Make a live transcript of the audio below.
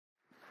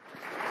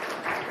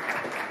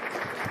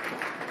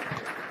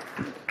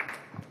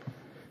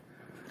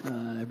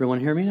everyone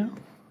hear me now?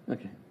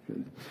 Okay,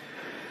 good.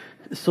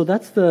 So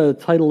that's the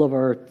title of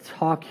our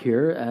talk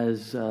here,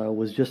 as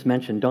was just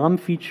mentioned, DOM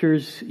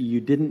features you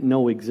didn't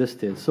know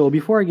existed. So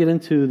before I get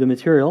into the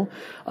material,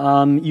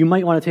 you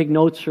might want to take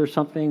notes or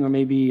something, or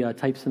maybe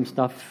type some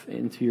stuff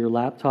into your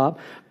laptop,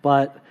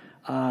 but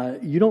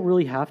you don't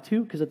really have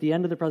to, because at the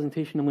end of the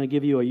presentation I'm going to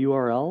give you a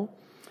URL,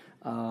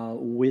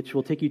 which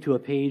will take you to a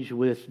page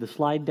with the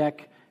slide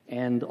deck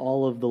and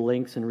all of the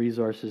links and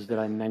resources that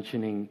I'm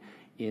mentioning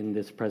in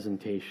this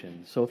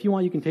presentation. So if you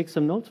want, you can take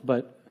some notes,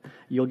 but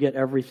you'll get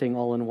everything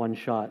all in one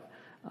shot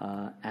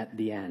at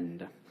the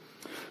end.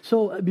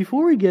 So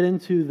before we get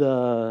into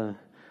the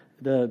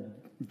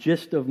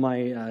gist of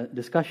my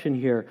discussion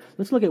here,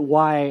 let's look at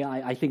why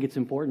I think it's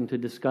important to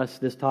discuss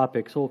this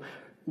topic. So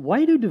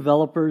why do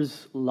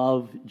developers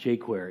love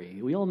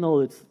jQuery? We all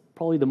know it's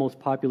probably the most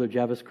popular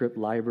JavaScript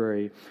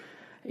library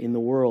in the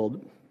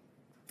world.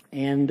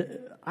 And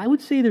I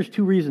would say there's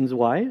two reasons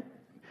why.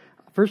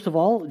 First of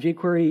all,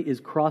 jQuery is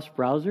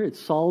cross-browser. It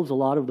solves a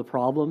lot of the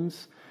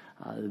problems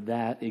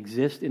that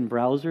exist in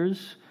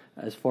browsers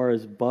as far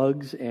as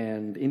bugs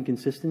and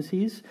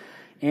inconsistencies.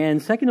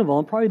 And second of all,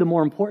 and probably the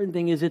more important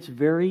thing, is it's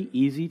very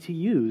easy to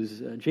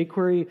use.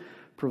 jQuery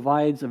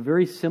provides a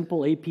very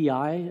simple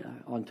API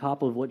on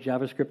top of what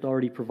JavaScript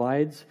already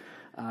provides,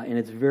 and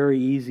it's very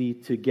easy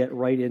to get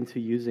right into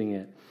using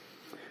it.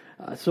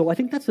 So I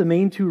think that's the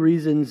main two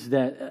reasons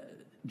that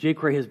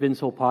jQuery has been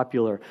so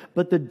popular.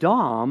 But the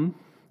DOM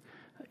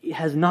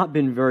has not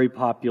been very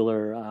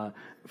popular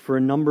for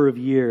a number of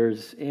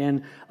years.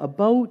 And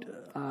about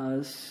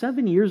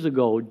 7 years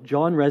ago,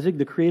 John Resig,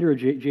 the creator of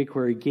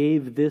jQuery,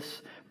 gave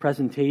this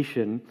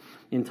presentation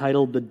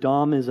entitled "The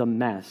DOM is a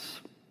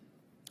Mess,"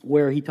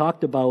 where he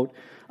talked about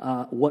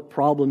what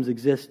problems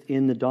exist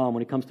in the DOM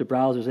when it comes to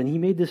browsers. And he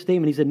made this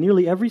statement. He said,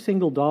 nearly every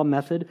single DOM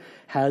method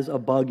has a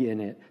bug in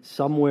it,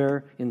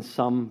 somewhere in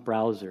some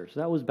browsers.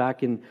 That was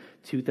back in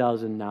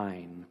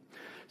 2009.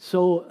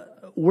 So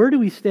where do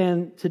we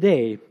stand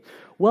today?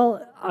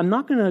 Well, I'm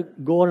not going to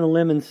go on a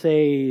limb and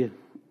say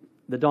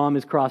the DOM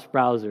is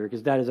cross-browser,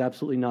 because that is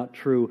absolutely not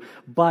true.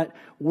 But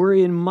we're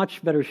in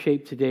much better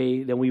shape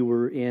today than we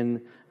were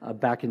in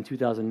back in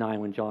 2009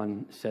 when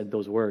John said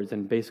those words,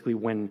 and basically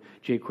when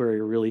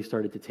jQuery really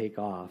started to take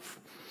off.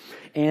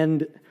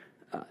 And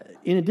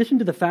in addition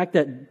to the fact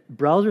that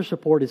browser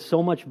support is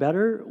so much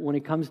better when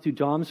it comes to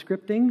DOM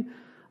scripting,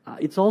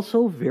 it's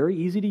also very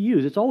easy to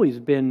use. It's always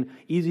been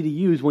easy to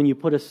use when you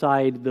put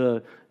aside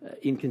the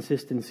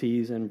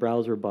inconsistencies and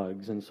browser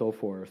bugs and so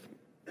forth.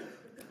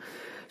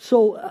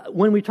 So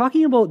when we're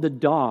talking about the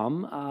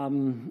DOM,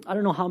 I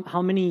don't know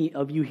how many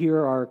of you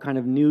here are kind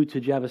of new to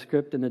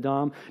JavaScript and the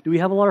DOM. Do we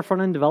have a lot of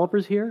front-end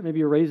developers here?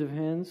 Maybe a raise of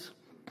hands?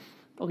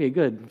 Okay,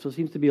 good. So it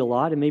seems to be a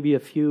lot, and maybe a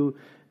few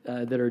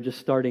that are just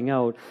starting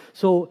out.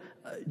 So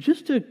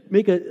just to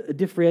make a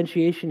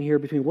differentiation here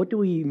between what do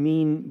we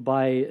mean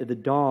by the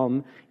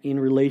DOM in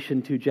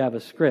relation to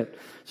JavaScript.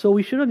 So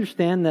we should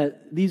understand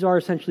that these are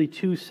essentially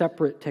two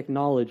separate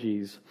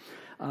technologies.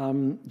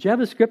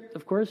 JavaScript,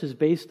 of course, is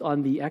based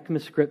on the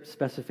ECMAScript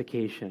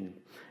specification.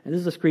 And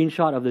this is a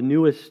screenshot of the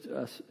newest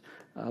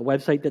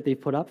website that they've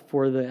put up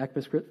for the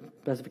ECMAScript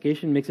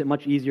specification. It makes it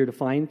much easier to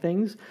find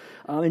things.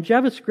 And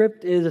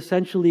JavaScript is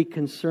essentially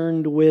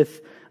concerned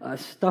with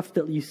stuff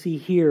that you see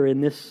here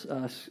in this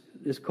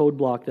code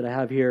block that I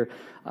have here.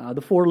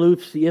 The for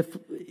loops, the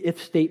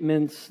if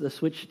statements, the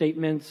switch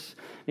statements,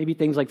 maybe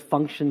things like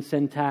function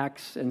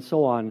syntax, and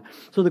so on.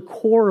 So the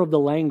core of the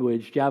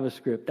language,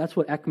 JavaScript, that's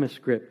what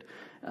ECMAScript,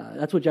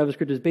 that's what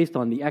JavaScript is based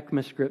on, the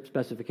ECMAScript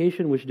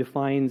specification, which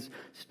defines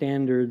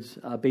standards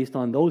based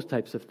on those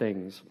types of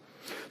things.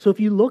 So if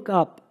you look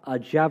up a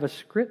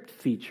JavaScript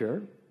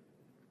feature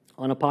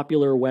on a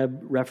popular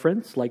web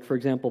reference, like, for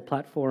example,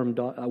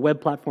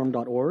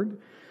 webplatform.org,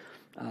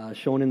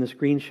 shown in the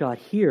screenshot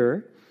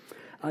here,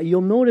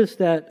 you'll notice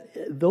that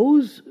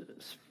those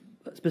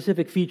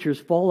specific features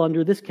fall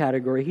under this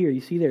category here.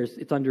 You see there,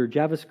 it's under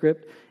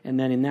JavaScript, and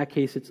then in that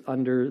case, it's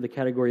under the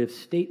category of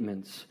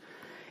statements.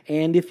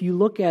 And if you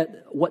look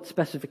at what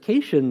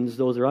specifications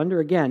those are under,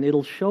 again,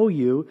 it'll show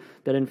you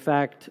that, in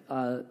fact,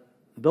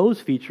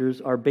 those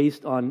features are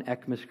based on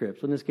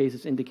ECMAScript. So in this case,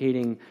 it's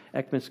indicating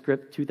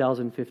ECMAScript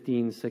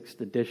 2015 6th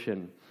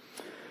edition.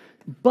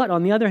 But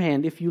on the other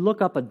hand, if you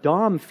look up a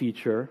DOM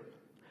feature,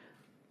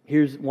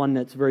 here's one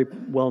that's very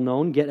well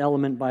known,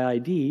 getElement by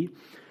ID.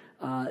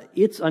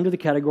 It's under the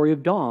category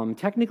of DOM.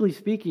 Technically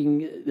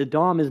speaking, the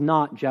DOM is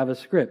not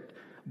JavaScript,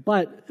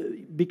 but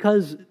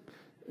because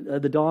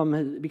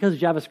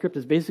JavaScript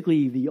is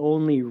basically the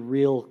only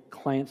real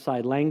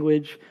client-side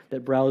language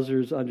that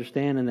browsers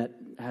understand and that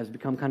has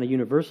become kind of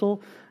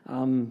universal,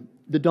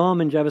 the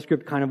DOM and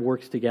JavaScript kind of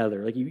works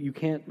together. Like you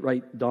can't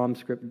write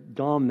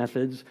DOM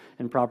methods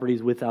and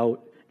properties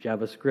without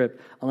JavaScript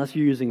unless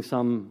you're using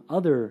some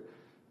other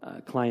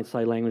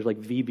client-side language like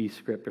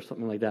VBScript or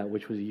something like that,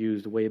 which was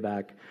used way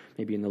back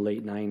maybe in the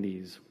late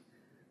 90s.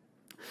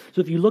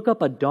 So if you look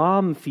up a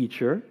DOM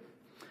feature,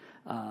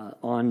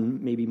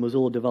 on maybe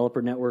Mozilla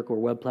Developer Network or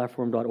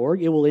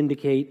webplatform.org, it will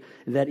indicate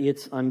that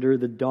it's under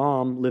the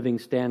DOM living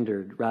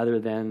standard rather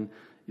than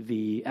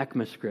the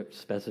ECMAScript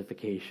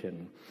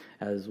specification,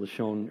 as was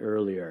shown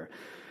earlier.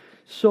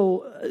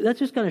 So that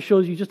just kind of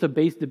shows you just the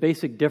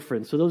basic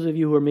difference. So those of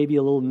you who are maybe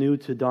a little new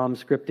to DOM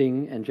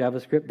scripting and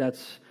JavaScript,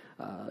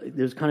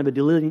 there's kind of a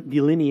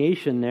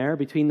delineation there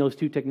between those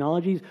two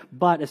technologies,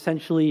 but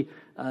essentially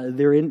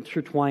they're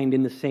intertwined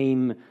in the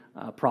same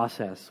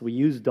process. We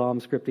use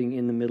DOM scripting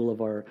in the middle of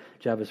our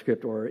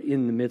JavaScript or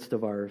in the midst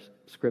of our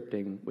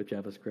scripting with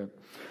JavaScript.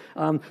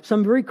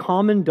 Some very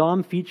common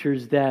DOM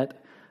features that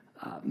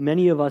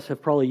many of us have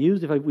probably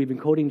used if we've been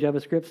coding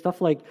JavaScript,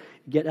 stuff like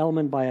get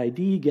element by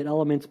ID, get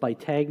elements by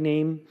tag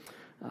name,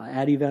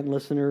 add event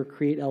listener,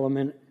 create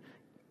element,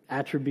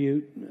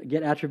 attribute,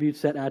 get attribute,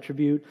 set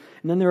attribute.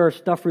 And then there are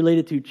stuff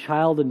related to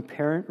child and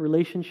parent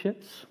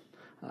relationships,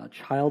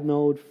 child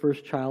node,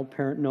 first child,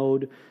 parent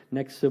node,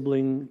 next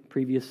sibling,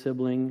 previous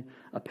sibling,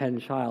 append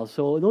child.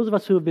 So those of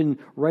us who have been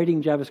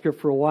writing JavaScript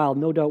for a while,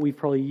 no doubt we've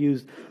probably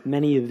used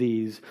many of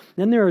these.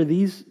 Then there are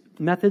these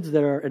methods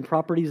that are and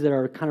properties that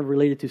are kind of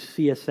related to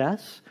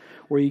CSS,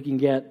 where you can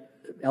get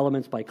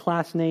elements by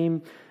class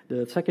name.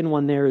 The second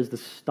one there is the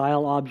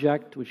style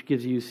object, which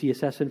gives you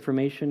CSS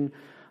information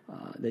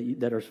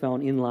that are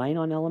found inline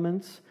on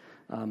elements.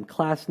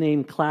 Class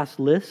name, class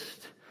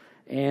list,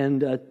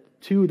 and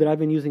two that I've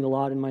been using a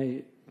lot in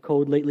my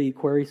code lately,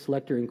 query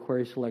selector and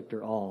query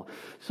selector all.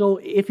 So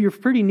if you're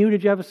pretty new to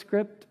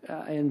JavaScript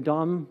and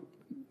DOM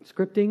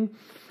scripting,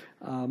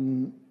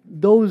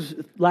 those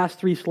last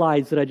three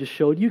slides that I just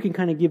showed you can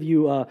kind of give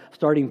you a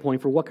starting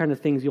point for what kind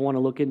of things you want to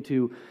look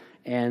into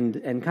and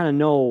kind of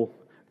know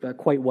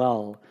quite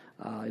well.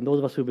 And those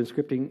of us who've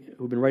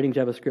been writing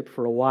JavaScript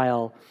for a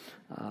while,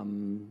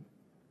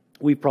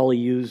 we've probably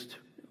used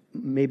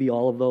maybe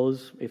all of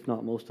those, if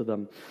not most of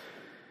them.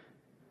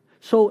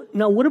 So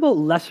now what about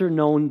lesser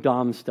known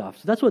DOM stuff?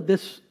 So that's what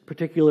this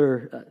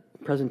particular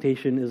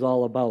presentation is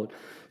all about.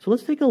 So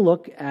let's take a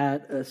look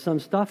at some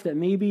stuff that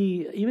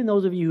maybe even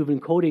those of you who've been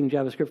coding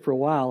JavaScript for a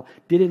while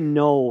didn't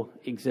know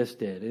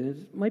existed. And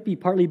it might be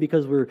partly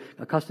because we're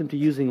accustomed to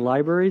using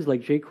libraries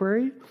like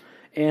jQuery,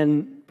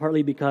 and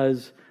partly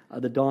because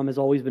the DOM has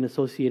always been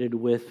associated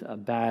with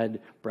bad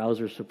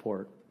browser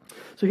support.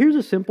 So here's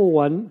a simple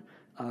one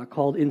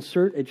called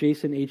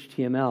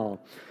insertAdjacentHTML.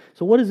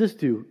 So what does this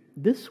do?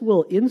 This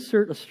will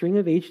insert a string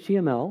of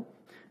HTML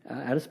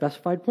at a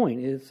specified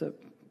point. It's a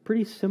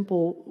pretty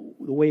simple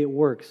the way it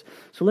works.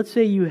 So let's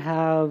say you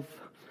have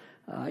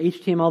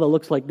HTML that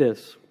looks like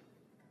this.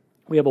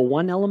 We have a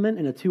 1 element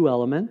and a 2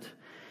 element,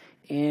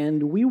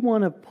 and we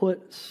want to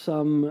put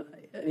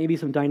maybe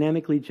some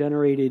dynamically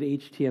generated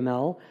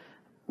HTML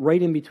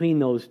right in between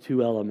those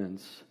two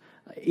elements.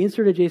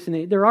 Insert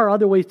adjacent, there are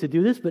other ways to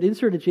do this, but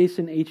insert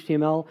adjacent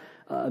HTML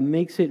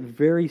makes it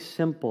very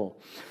simple.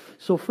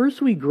 So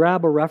first we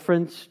grab a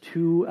reference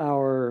to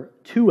our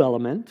 2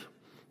 element.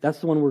 That's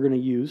the one we're going to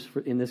use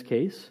in this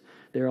case.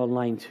 They're on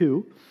line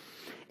 2.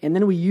 And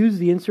then we use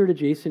the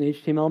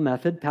insertAdjacentHTML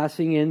method,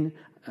 passing in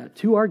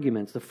 2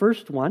 arguments. The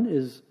first one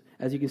is,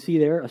 as you can see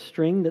there, a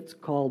string that's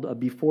called a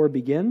before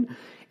begin.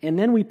 And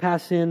then we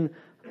pass in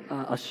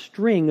a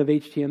string of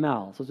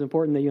HTML. So it's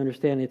important that you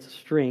understand it's a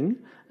string,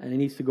 and it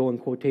needs to go in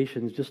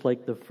quotations, just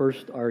like the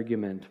first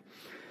argument.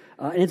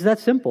 And it's that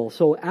simple.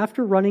 So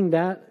after running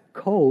that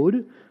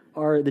code,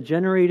 the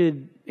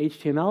generated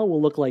HTML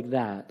will look like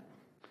that.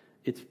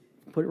 It's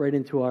put right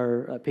into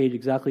our page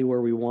exactly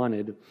where we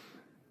wanted.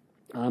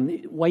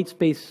 White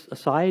space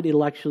aside, it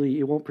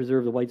won't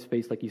preserve the white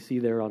space like you see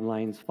there on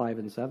lines 5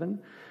 and 7.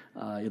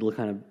 It'll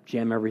kind of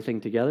jam everything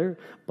together,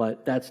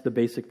 but that's the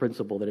basic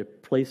principle, that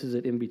it places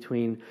it in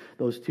between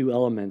those 2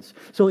 elements.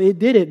 So it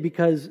did it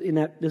because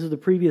this is the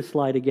previous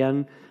slide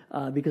again,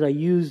 because I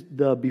used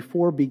the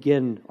before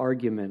begin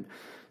argument.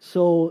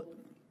 So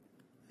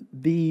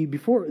the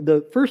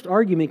first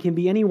argument can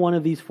be any one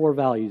of these 4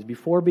 values: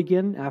 before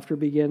begin,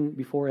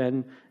 before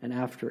end, and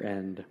after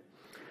end.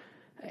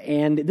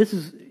 And this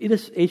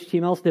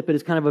HTML snippet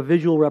is kind of a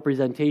visual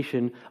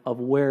representation of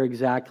where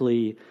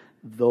exactly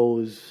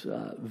those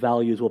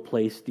values will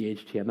place the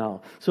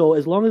HTML. So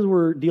as long as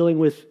we're dealing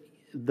with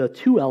the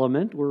 2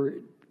 element, we're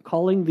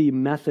calling the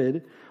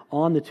method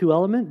on the 2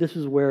 element. This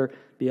is where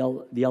the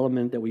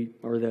element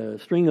or the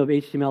string of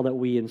HTML that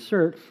we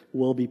insert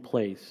will be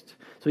placed.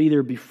 So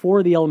either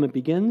before the element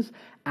begins,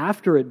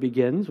 after it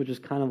begins, which is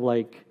kind of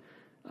like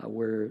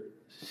where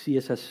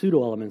CSS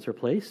pseudo elements are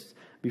placed,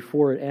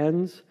 before it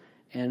ends,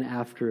 and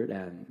after it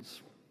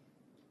ends.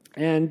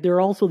 And there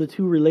are also the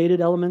 2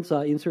 related elements,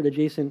 insert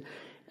adjacent,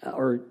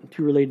 or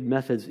 2 related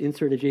methods,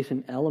 insert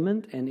adjacent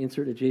element and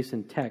insert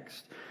adjacent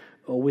text.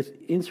 With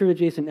insert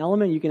adjacent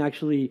element, you can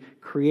actually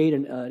create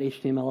an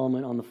HTML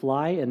element on the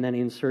fly and then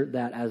insert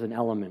that as an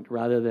element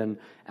rather than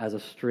as a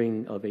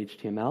string of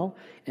HTML.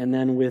 And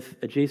then with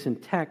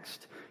adjacent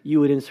text,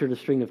 you would insert a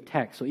string of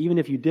text. So even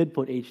if you did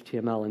put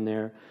HTML in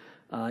there,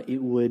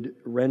 it would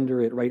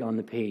render it right on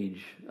the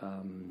page,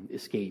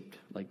 escaped,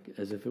 like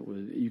as if it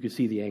was. You could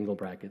see the angle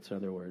brackets, in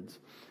other words.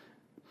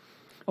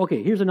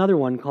 Okay, here's another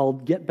one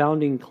called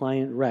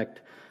getBoundingClientRect.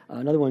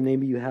 Another one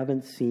maybe you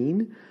haven't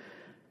seen.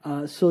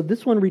 So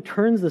this one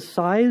returns the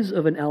size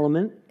of an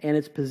element and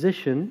its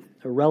position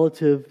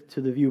relative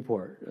to the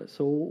viewport.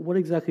 So what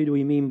exactly do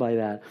we mean by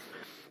that?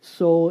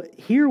 So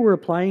here we're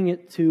applying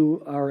it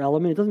to our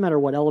element. It doesn't matter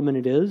what element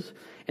it is.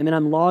 And then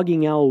I'm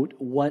logging out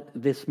what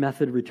this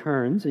method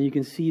returns. And you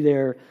can see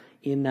there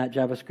in that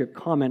JavaScript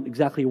comment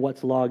exactly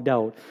what's logged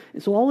out.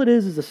 And so all it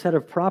is a set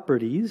of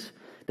properties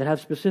that have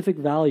specific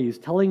values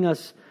telling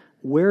us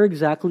where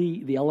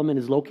exactly the element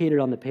is located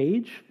on the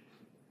page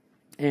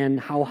and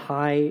how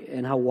high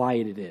and how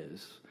wide it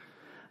is.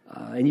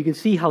 And you can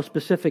see how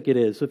specific it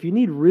is. So if you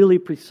need really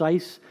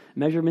precise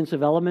measurements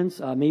of elements,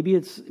 maybe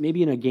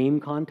in a game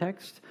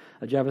context,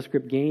 a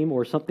JavaScript game,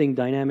 or something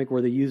dynamic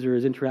where the user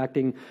is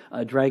interacting,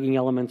 dragging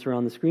elements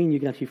around the screen, you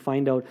can actually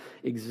find out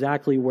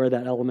exactly where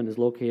that element is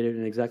located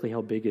and exactly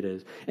how big it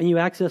is. And you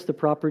access the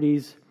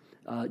properties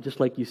just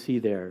like you see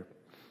there,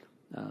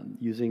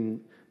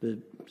 using the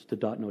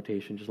dot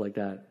notation, just like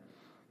that.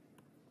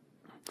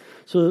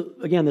 So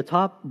again, the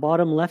top,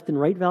 bottom, left, and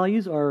right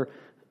values are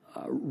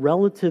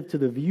relative to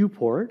the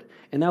viewport,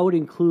 and that would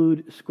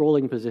include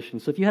scrolling position.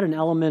 So if you had an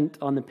element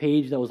on the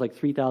page that was like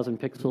 3,000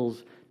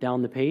 pixels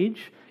down the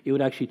page, it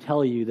would actually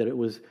tell you that it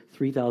was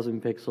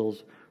 3,000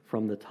 pixels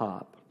from the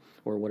top,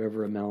 or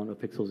whatever amount of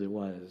pixels it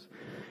was.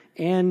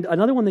 And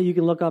another one that you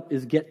can look up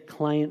is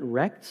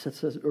getClientRect.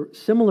 It's a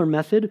similar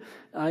method.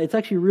 It's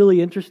actually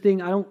really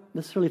interesting. I don't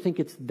necessarily think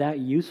it's that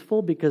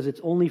useful because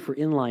it's only for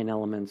inline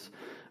elements.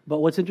 But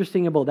what's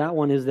interesting about that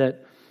one is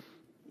that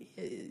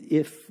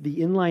if the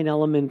inline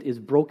element is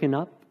broken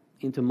up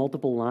into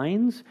multiple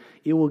lines,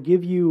 it will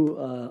give you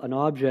an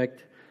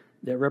object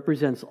that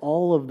represents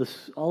all of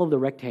the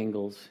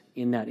rectangles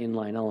in that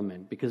inline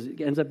element, because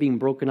it ends up being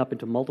broken up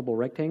into multiple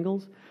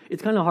rectangles.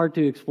 It's kind of hard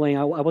to explain.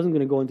 I wasn't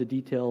going to go into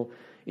detail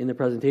in the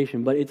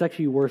presentation, but it's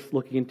actually worth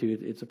looking into.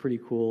 It's a pretty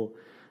cool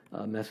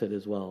method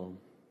as well.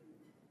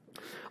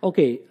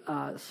 Okay,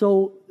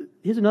 so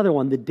here's another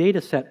one, the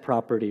dataset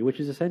property, which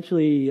is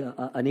essentially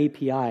an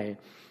API.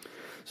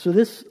 So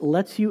this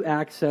lets you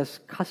access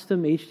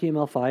custom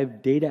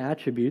HTML5 data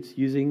attributes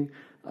using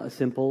a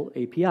simple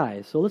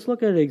API. So let's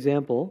look at an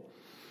example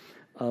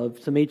of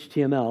some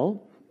HTML.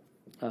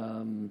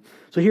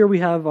 So here we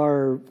have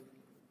our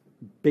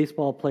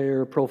baseball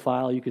player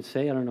profile, you could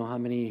say. I don't know how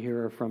many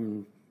here are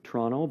from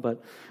Toronto,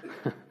 but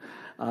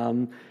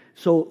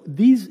so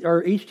these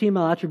are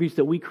HTML attributes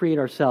that we create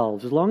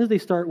ourselves. As long as they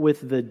start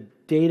with the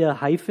data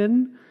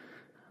hyphen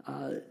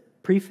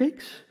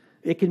prefix,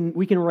 we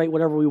can write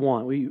whatever we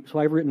want. So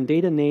I've written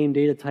data name,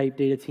 data type,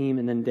 data team,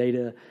 and then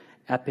data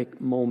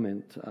epic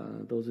moment.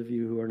 Those of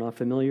you who are not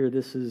familiar,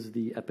 this is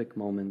the epic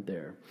moment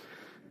there.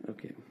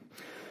 Okay.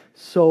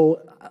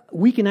 So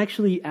we can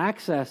actually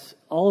access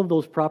all of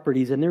those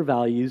properties and their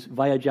values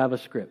via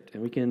JavaScript,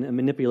 and we can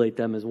manipulate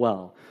them as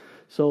well.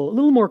 So a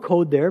little more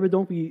code there, but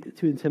don't be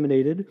too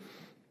intimidated.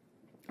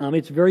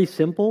 It's very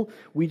simple.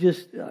 We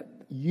just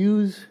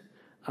use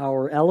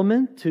our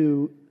element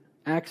to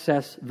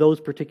access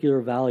those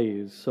particular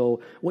values.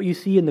 So what you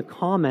see in the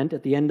comment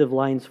at the end of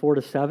lines 4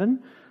 to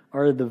 7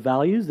 are the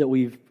values that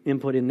we've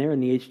input in there in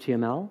the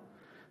HTML.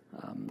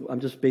 I'm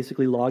just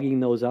basically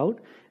logging those out,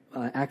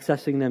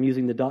 accessing them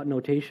using the dot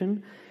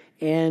notation.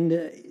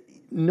 And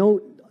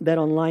note that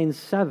on line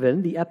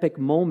 7, the epic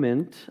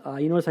moment,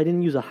 you notice I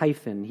didn't use a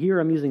hyphen. Here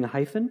I'm using a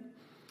hyphen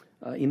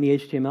in the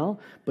HTML,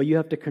 but you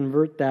have to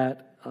convert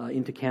that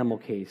into camel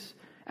case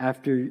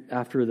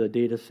after the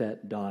data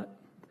set dot.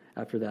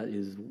 After that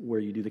is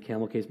where you do the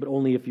camel case, but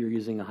only if you're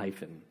using a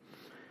hyphen.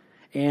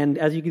 And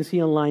as you can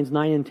see on lines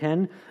 9 and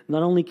 10,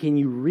 not only can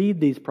you read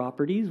these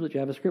properties with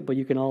JavaScript, but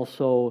you can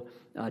also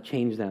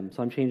change them.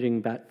 So I'm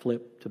changing bat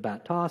flip to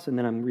bat toss, and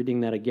then I'm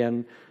reading that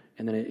again,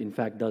 and then it in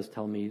fact does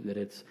tell me that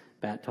it's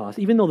bat toss.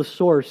 Even though the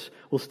source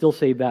will still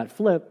say bat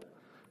flip,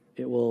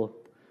 it will,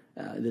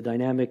 the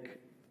dynamic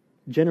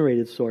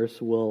generated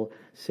source will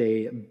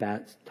say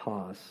bat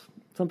toss.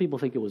 Some people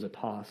think it was a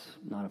toss,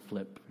 not a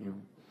flip, you know.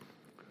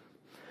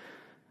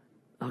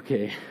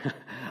 Okay,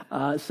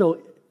 so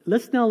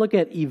let's now look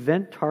at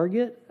event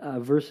target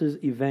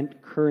versus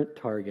event current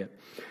target.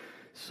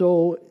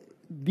 So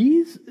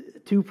these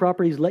two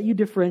properties let you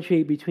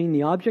differentiate between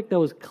the object that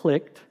was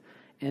clicked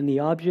and the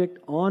object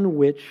on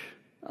which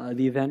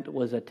the event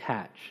was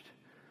attached.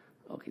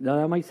 Okay, now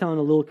that might sound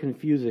a little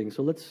confusing,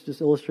 so let's just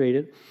illustrate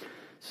it.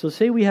 So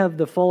say we have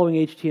the following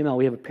HTML.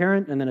 We have a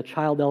parent and then a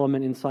child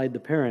element inside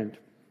the parent.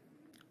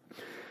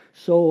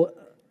 So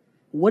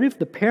what if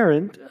the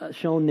parent,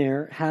 shown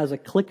there, has a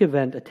click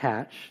event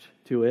attached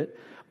to it,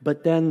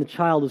 but then the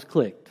child is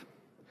clicked?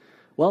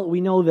 Well, we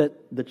know that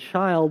the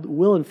child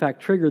will, in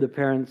fact, trigger the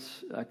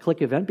parent's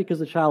click event because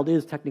the child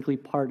is technically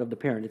part of the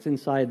parent. It's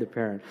inside the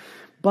parent.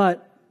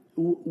 But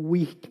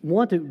we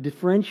want to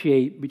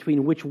differentiate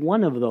between which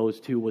one of those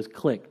two was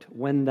clicked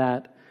when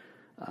that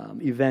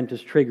event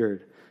is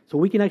triggered. So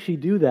we can actually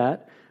do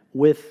that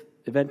with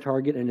event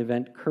target and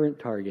event current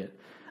target.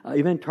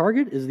 Event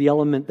target is the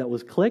element that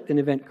was clicked, and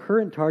event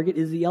current target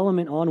is the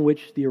element on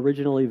which the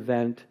original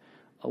event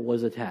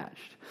was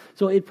attached.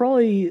 So it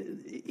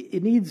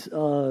needs,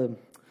 I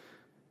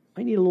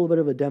need a little bit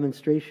of a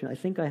demonstration. I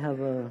think I have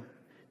a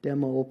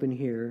demo open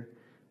here.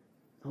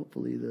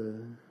 Hopefully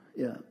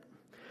yeah.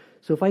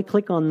 So if I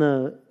click on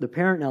the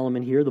parent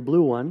element here, the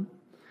blue one,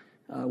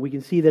 we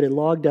can see that it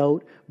logged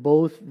out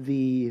both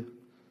the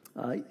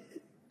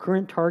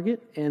current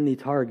target and the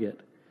target.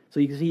 So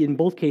you can see in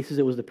both cases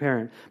it was the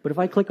parent. But if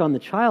I click on the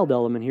child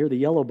element here, the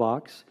yellow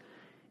box,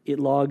 it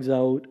logs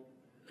out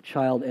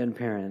child and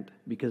parent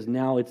because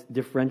now it's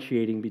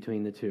differentiating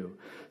between the two.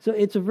 So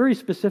it's a very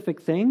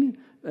specific thing.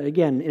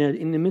 Again,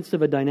 in the midst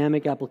of a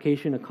dynamic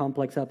application, a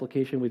complex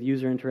application with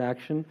user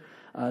interaction,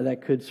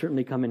 that could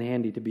certainly come in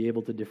handy to be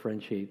able to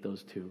differentiate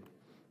those two.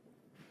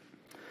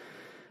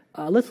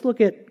 Let's look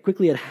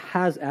quickly at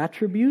has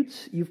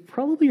attributes. You've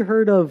probably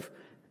heard of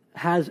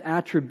has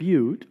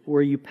attribute,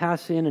 where you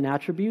pass in an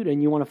attribute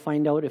and you want to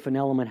find out if an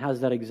element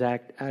has that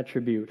exact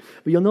attribute.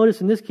 But you'll notice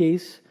in this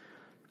case,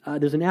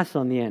 there's an S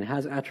on the end,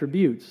 has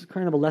attributes. It's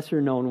kind of a lesser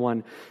known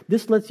one.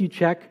 This lets you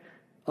check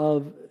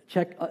the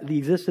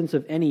existence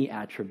of any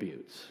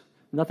attributes,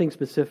 nothing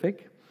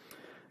specific.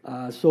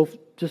 So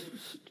just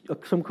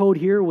some code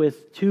here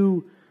with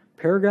two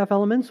paragraph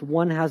elements.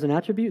 One has an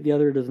attribute, the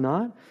other does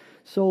not.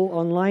 So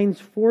on lines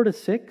 4 to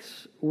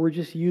 6, we're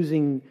just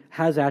using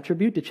has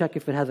attribute to check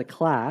if it has a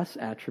class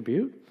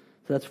attribute.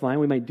 So that's fine.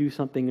 We might do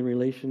something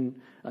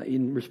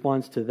in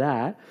response to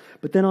that.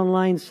 But then on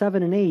lines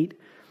 7 and 8,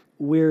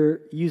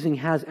 we're using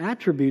has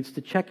attributes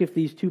to check if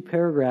these two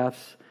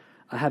paragraphs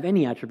have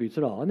any attributes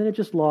at all. And then it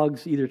just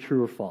logs either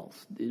true or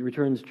false. It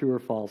returns true or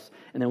false,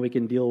 and then we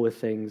can deal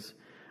with things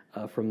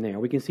from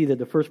there. We can see that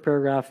the first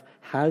paragraph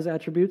has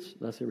attributes,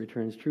 thus it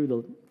returns true.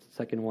 The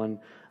second one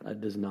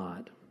does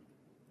not.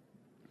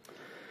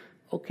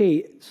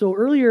 Okay, so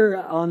earlier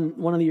on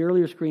one of the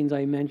earlier screens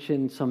I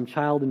mentioned some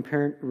child and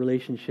parent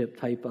relationship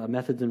type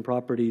methods and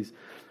properties.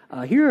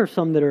 Here are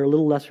some that are a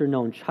little lesser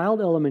known.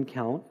 Child element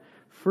count,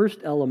 first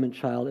element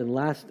child, and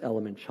last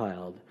element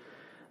child.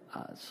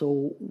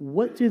 So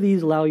what do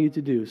these allow you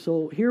to do?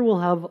 So here we'll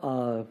have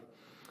a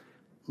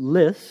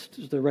list,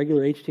 just a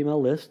regular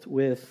HTML list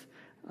with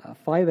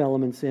 5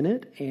 elements in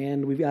it,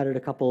 and we've added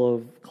a couple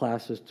of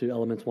classes to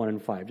elements 1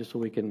 and 5, just so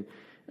we can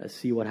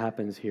see what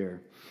happens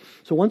here.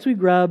 So once we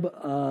grab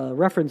a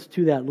reference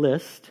to that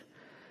list,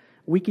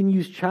 we can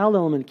use child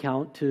element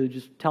count to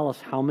just tell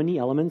us how many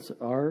elements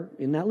are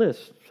in that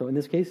list. So in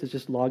this case, it's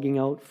just logging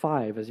out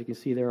 5, as you can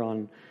see there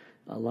on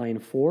line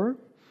 4.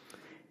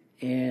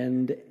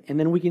 And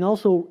then we can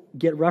also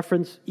get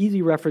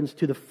easy reference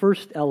to the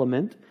first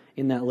element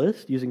in that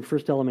list using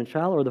first element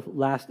child, or the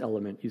last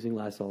element using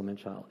last element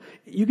child.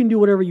 You can do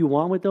whatever you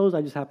want with those.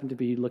 I just happen to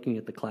be looking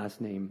at the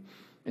class name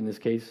in this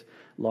case,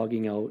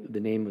 logging out the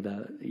name of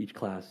each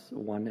class,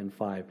 1 and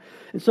 5.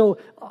 And so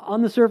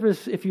on the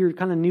surface, if you're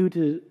kind of new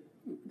to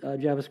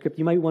JavaScript,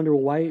 you might wonder,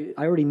 why?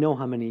 I already know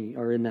how many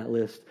are in that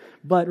list.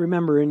 But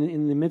remember,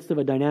 in the midst of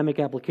a dynamic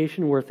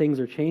application where things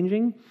are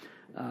changing,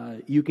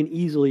 you can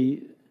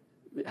easily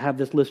have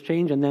this list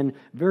change and then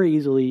very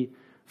easily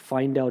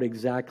find out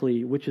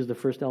exactly which is the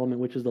first element,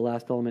 which is the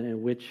last element,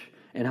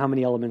 and how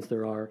many elements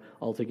there are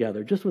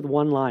altogether, just with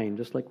one line,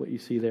 just like what you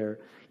see there,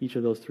 each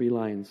of those 3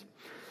 lines.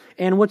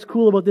 And what's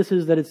cool about this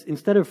is that it's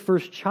instead of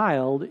first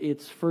child,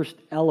 it's first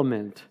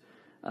element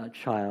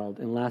child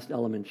and last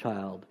element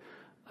child,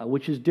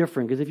 which is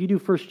different, because if you do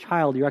first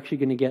child, you're actually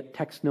going to get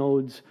text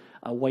nodes,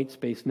 white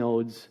space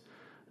nodes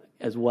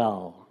as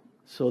well.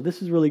 So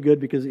this is really good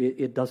because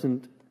it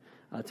doesn't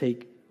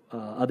take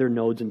other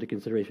nodes into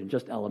consideration,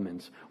 just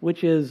elements,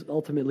 which is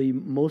ultimately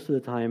most of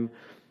the time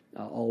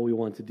all we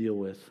want to deal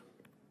with.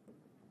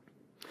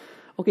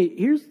 Okay,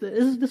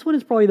 this one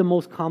is probably the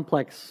most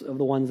complex of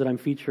the ones that I'm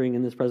featuring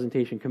in this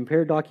presentation,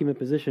 compare document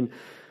position.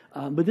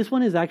 But this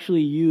one is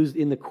actually used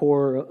in the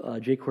core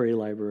jQuery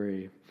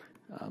library,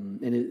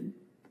 and it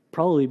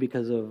probably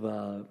because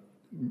of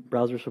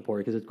browser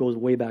support, because it goes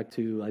way back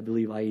to, I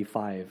believe,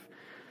 IE5.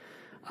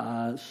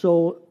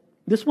 So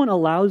this one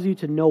allows you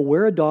to know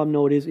where a DOM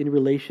node is in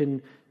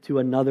relation to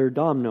another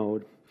DOM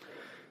node.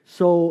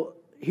 So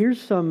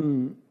here's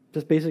some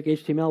just basic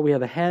HTML. We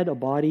have a head, a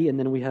body, and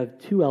then we have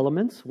 2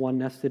 elements, one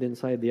nested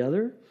inside the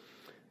other,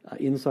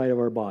 inside of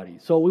our body.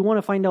 So we want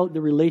to find out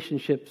the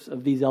relationships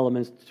of these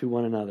elements to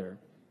one another.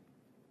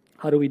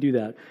 How do we do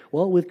that?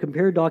 Well, with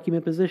compare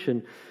document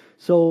position.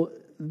 So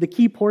the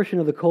key portion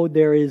of the code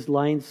there is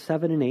lines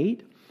 7 and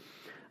 8,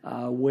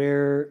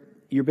 where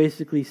you're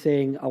basically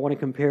saying, I want to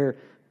compare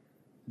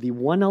the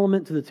 1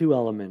 element to the 2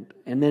 element,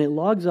 and then it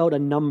logs out a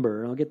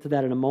number. I'll get to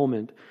that in a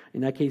moment.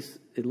 In that case,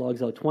 it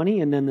logs out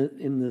 20, and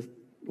then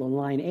on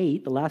line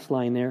 8, the last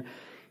line there,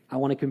 I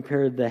want to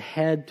compare the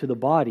head to the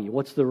body.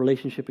 What's the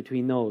relationship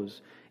between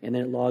those? And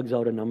then it logs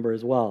out a number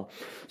as well.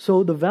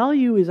 So the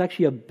value is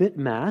actually a bit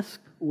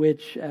mask,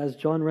 which, as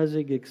John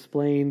Resig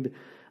explained,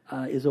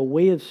 is a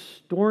way of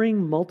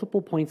storing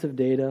multiple points of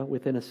data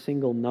within a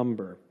single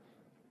number.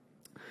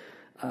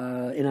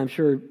 And I'm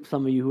sure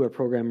some of you who are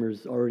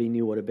programmers already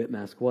knew what a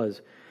bitmask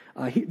was.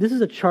 This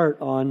is a chart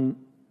on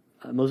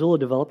Mozilla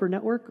Developer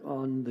Network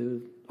on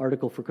the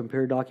article for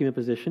compare document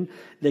position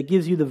that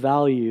gives you the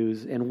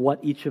values and what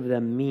each of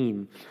them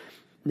mean.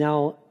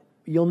 Now,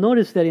 you'll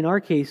notice that in our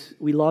case,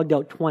 we logged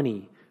out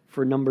 20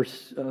 for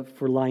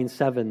for line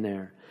 7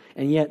 there,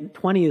 and yet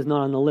 20 is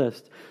not on the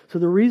list. So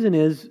the reason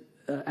is,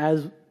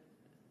 as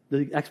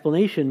the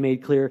explanation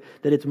made clear,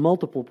 that it's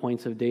multiple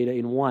points of data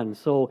in one.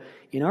 So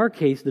in our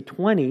case, the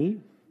 20,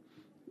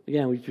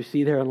 again, which you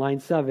see there on line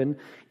 7,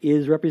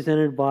 is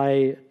represented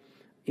by,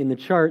 in the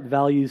chart,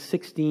 values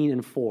 16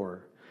 and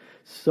 4.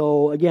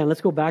 So again,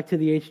 let's go back to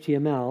the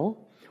HTML.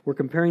 We're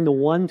comparing the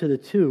 1 to the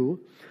 2.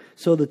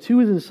 So the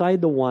 2 is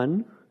inside the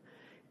 1,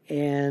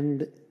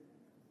 and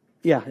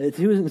yeah, the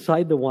 2 is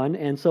inside the 1.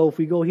 And so if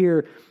we go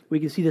here,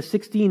 we can see the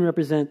 16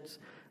 represents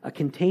a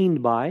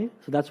contained by,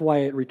 so that's why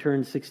it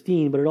returned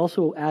 16, but it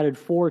also added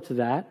 4 to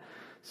that.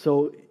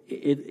 So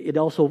it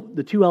also,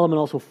 the 2 element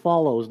also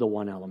follows the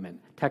 1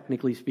 element,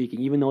 technically speaking,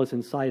 even though it's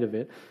inside of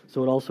it.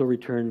 So it also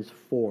returns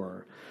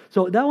 4.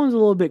 So that one's a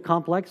little bit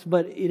complex,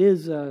 but it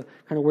is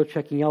kind of worth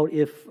checking out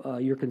if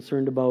you're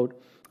concerned about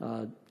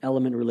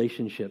element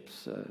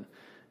relationships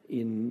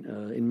in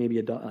maybe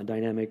a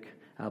dynamic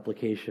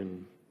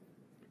application.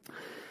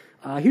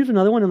 Here's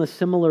another one in a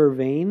similar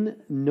vein,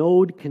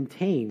 node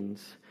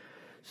contains.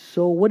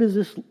 So what does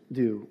this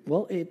do?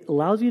 Well, it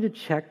allows you to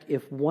check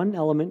if one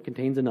element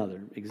contains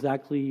another,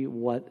 exactly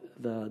what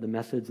the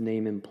method's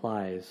name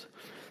implies.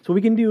 So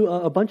we can do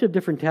a bunch of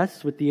different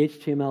tests with the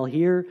HTML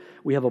here.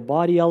 We have a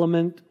body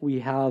element, we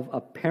have a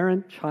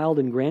parent, child,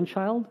 and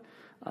grandchild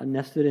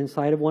nested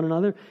inside of one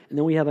another, and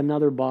then we have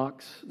another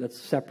box that's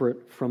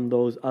separate from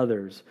those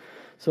others.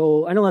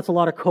 So I know that's a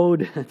lot of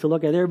code to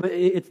look at there, but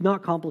it's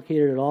not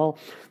complicated at all.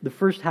 The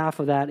first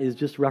half of that is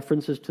just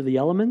references to the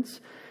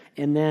elements,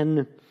 and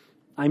then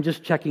I'm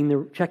just checking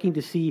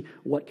to see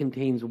what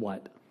contains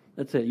what.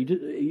 That's it.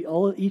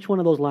 Each one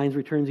of those lines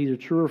returns either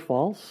true or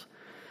false.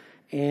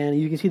 And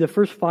you can see the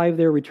first 5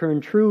 there return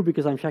true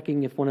because I'm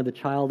checking if one of the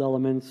child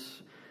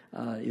elements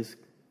is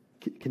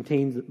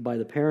contained by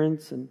the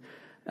parents and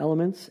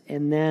elements.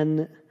 And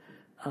then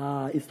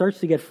it starts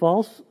to get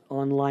false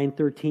on line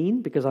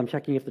 13 because I'm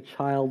checking if the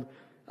child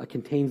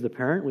contains the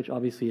parent, which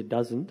obviously it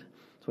doesn't.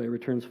 So it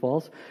returns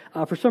false.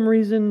 For some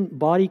reason,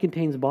 body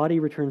contains body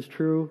returns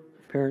true.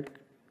 Parent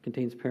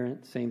contains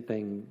parent, same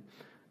thing.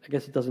 I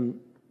guess it doesn't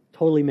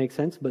totally make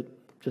sense, but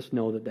just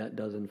know that that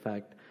does in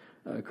fact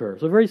occur.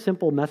 So a very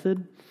simple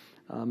method,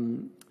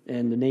 and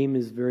the name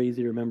is very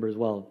easy to remember as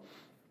well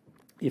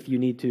if you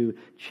need to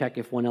check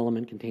if one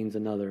element contains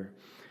another.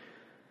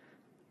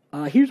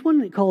 Here's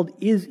one called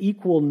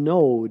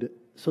isEqualNode.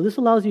 So this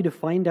allows you to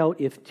find out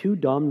if 2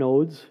 DOM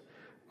nodes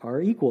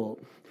are equal.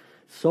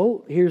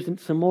 So here's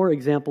some more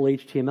example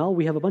HTML.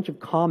 We have a bunch of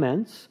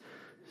comments.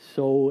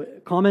 So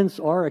comments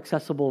are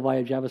accessible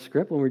via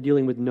JavaScript when we're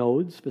dealing with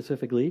nodes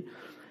specifically.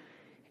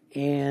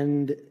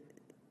 And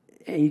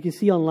you can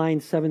see on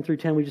lines 7 through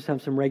 10, we just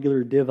have some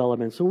regular div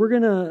elements. So we're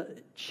going to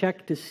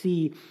check to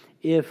see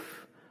if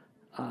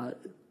any of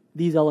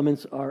these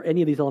elements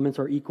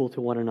are equal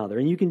to one another.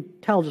 And you can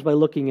tell just by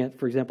looking at,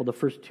 for example, the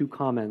first 2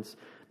 comments,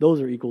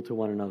 those are equal to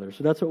one another.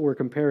 So that's what we're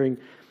comparing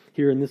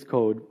here in this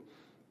code.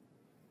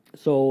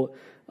 So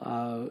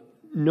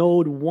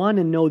node 1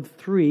 and node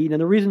 3. Now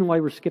the reason why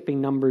we're skipping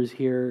numbers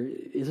here,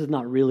 this is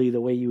not really the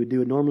way you would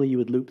do it. Normally you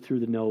would loop through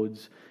the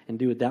nodes and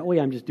do it that way.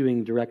 I'm just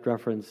doing direct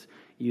reference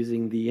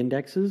using the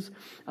indexes.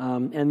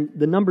 And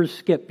the numbers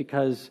skip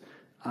because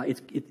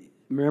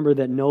remember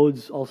that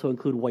nodes also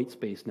include white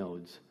space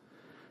nodes.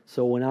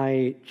 So when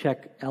I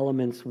check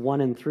elements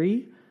 1 and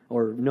 3,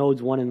 or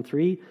nodes 1 and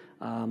 3,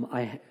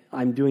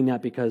 I'm doing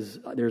that because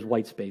there's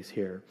white space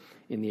here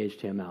in the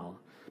HTML.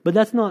 But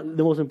that's not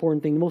the most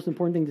important thing. The most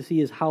important thing to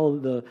see is how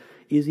the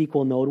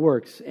isEqualNode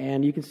works.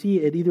 And you can see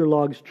it either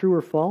logs true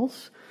or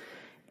false.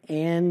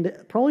 And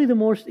probably the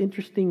most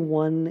interesting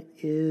one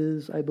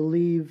is, I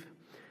believe,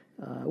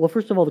 well,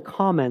 first of all, the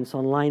comments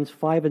on lines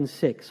 5 and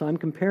 6. So I'm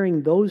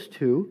comparing those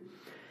two,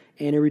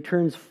 and it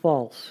returns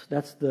false.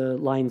 That's the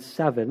line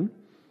 7.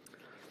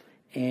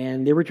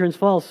 And it returns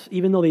false,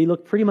 even though they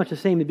look pretty much the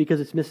same, because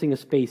it's missing a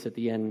space at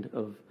the end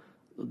of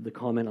the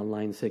comment on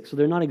line 6. So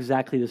they're not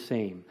exactly the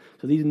same.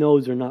 So these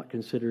nodes are not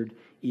considered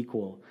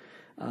equal.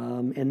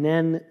 And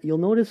then you'll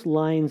notice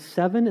line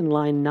 7 and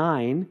line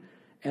 9,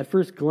 at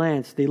first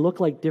glance, they look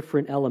like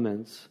different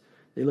elements.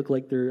 They look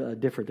like they're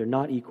different. They're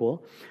not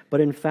equal.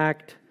 But in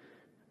fact,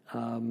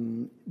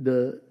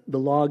 the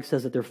log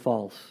says that they're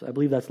false. I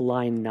believe that's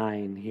line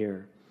 9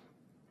 here.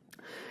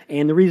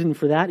 And the reason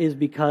for that is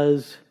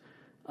because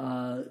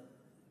the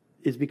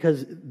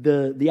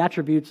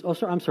attributes,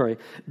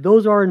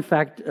 those are in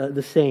fact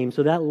the same.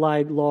 So that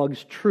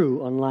logs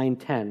true on line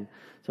 10.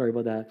 Sorry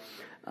about that.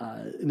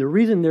 And the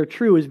reason they're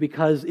true is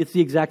because it's the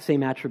exact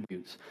same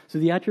attributes. So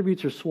the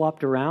attributes are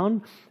swapped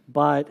around,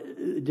 but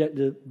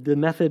the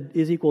method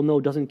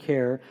isEqualNode doesn't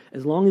care.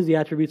 As long as the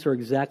attributes are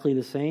exactly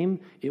the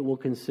same, it will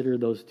consider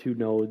those two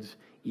nodes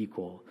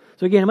equal.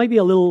 So again, it might be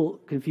a little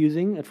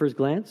confusing at first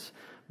glance,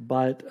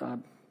 but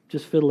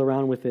just fiddle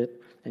around with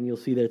it, and you'll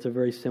see that it's a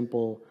very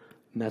simple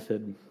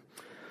method.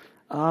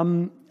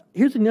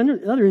 Here's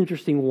another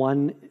interesting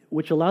one,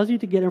 which allows you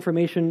to get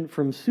information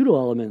from pseudo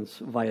elements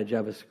via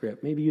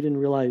JavaScript. Maybe you didn't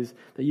realize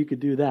that you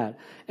could do that.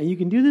 And you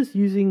can do this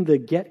using the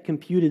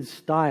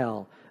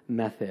getComputedStyle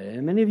method.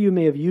 And many of you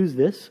may have used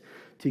this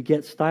to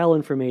get style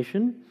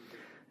information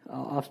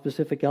off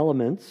specific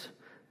elements.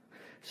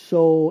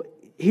 So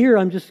here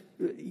I'm just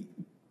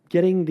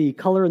getting the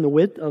color and the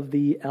width of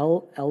the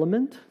L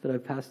element that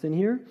I've passed in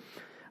here.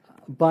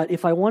 But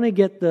if I want to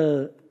get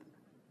the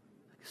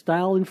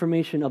style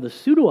information of the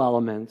pseudo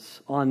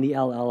elements on the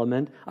L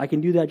element, I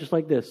can do that just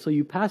like this. So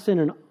you pass in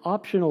an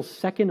optional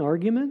second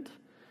argument,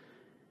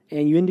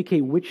 and you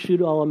indicate which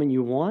pseudo element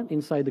you want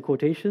inside the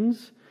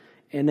quotations,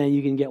 and then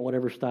you can get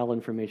whatever style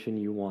information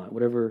you want,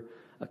 whatever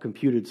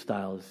computed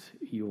styles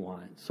you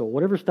want. So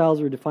whatever styles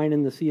are defined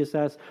in the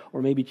CSS,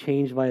 or maybe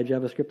changed via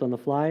JavaScript on the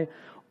fly,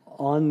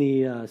 on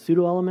the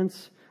pseudo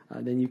elements,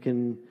 then you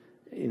can,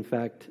 in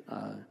fact,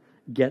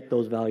 get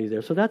those values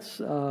there. So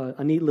that's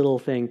a neat little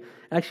thing.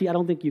 Actually, I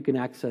don't think you can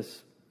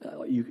access,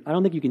 I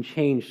don't think you can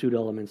change pseudo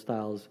element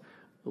styles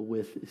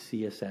with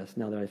CSS,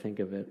 now that I think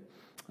of it.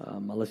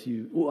 Unless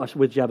you,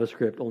 with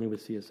JavaScript, only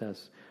with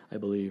CSS, I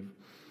believe.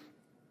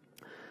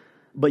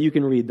 But you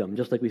can read them,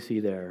 just like we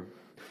see there.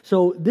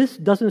 So this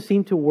doesn't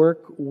seem to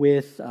work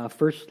with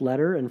first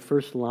letter and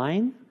first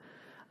line,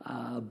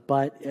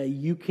 but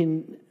you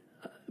can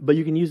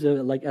use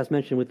it, like as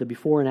mentioned, with the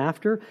before and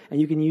after, and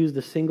you can use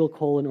the single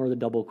colon or the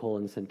double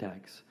colon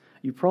syntax.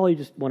 You probably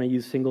just want to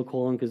use single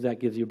colon because that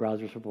gives you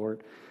browser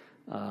support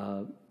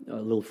a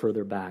little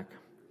further back.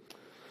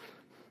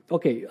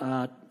 Okay,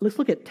 let's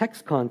look at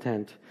text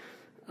content.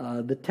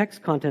 The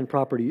text content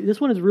property.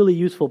 This one is really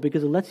useful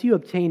because it lets you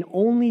obtain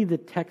only the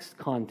text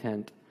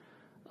content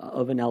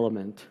of an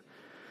element.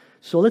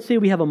 So let's say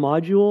we have a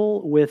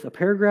module with a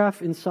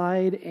paragraph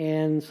inside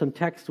and some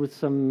text with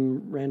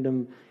some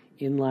random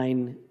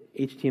inline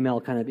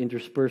HTML kind of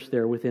interspersed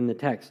there within the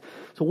text.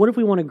 So what if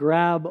we want to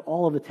grab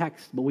all of the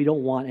text, but we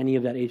don't want any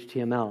of that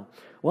HTML?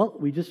 Well,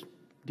 we just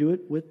do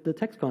it with the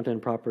text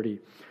content property.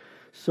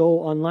 So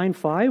on line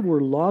 5,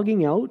 we're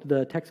logging out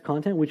the text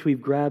content, which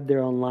we've grabbed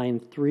there on line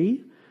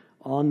 3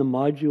 on the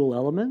module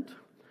element.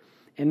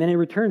 And then it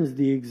returns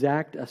the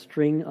exact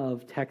string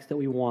of text that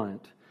we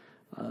want.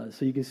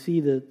 So you can see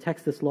the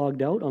text that's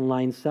logged out on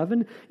line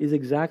 7 is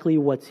exactly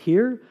what's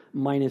here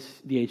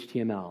minus the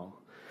HTML.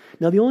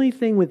 Now the only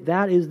thing with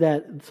that is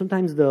that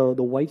sometimes the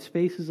white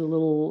space is a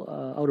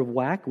little out of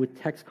whack with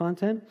text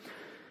content.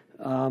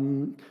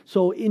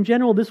 So in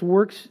general, this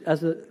works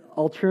as an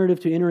alternative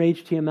to inner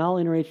HTML.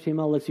 Inner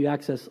HTML lets you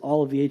access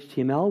all of the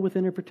HTML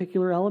within a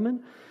particular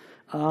element.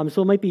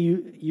 So it might be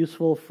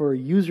useful for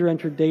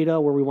user-entered data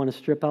where we want to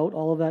strip out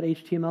all of that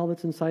HTML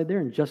that's inside there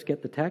and just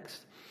get the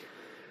text.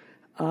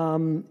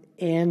 And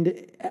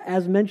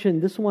as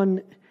mentioned, this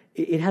one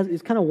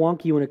it's kind of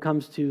wonky when it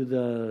comes to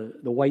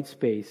the white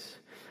space.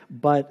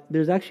 But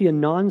there's actually a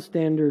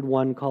non-standard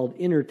one called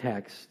inner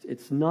text.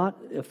 It's not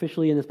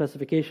officially in the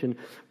specification,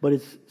 but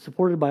it's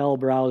supported by all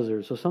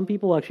browsers. So some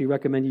people actually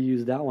recommend you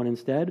use that one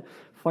instead.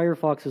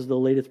 Firefox is the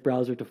latest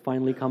browser to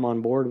finally come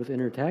on board with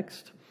inner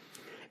text.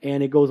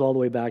 And it goes all the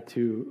way back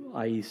to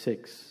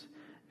IE6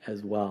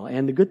 as well.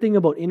 And the good thing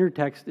about inner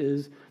text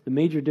is, the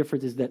major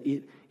difference is that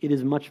it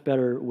is much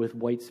better with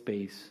white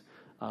space.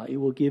 It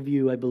will give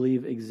you, I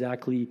believe,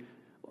 exactly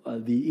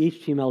the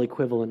HTML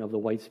equivalent of the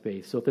white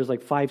space. So if there's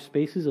like 5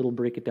 spaces, it'll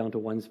break it down to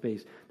 1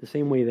 space, the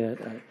same way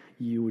that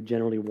you would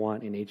generally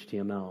want in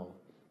HTML.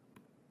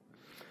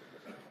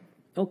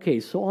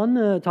 Okay, so on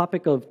the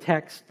topic of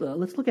text,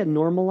 let's look at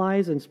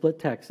normalize and split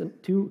text.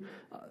 And two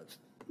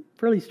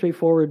fairly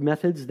straightforward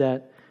methods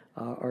that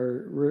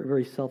are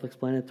very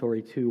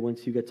self-explanatory too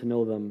once you get to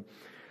know them.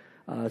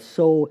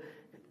 So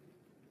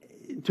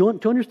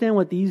to understand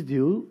what these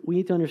do, we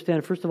need to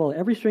understand, first of all,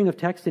 every string of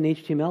text in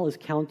HTML is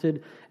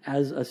counted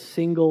as a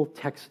single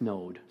text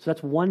node. So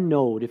that's one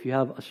node if you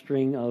have a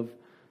string of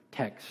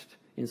text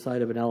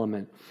inside of an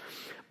element.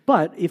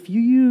 But if you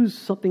use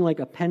something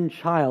like append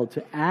child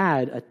to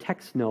add a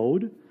text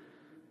node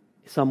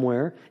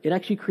somewhere, it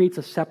actually creates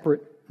a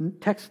separate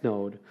text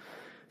node.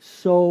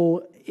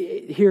 So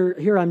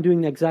here I'm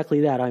doing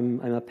exactly that. I'm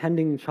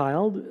appending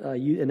child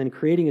and then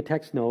creating a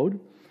text node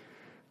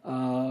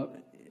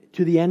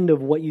to the end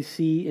of what you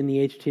see in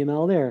the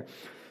HTML there.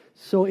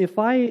 So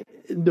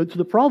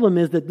the problem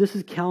is that this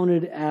is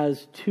counted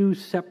as 2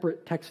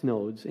 separate text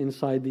nodes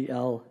inside the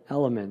L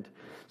element.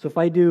 So if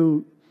I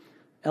do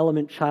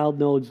element child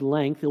nodes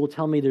length, it will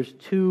tell me there's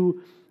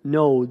 2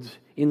 nodes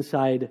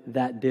inside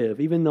that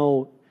div, even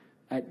though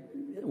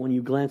when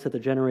you glance at the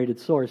generated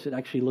source, it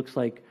actually looks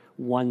like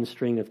 1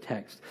 string of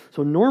text.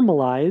 So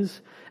normalize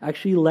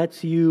actually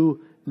lets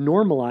you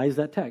normalize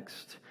that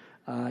text,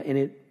 and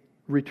it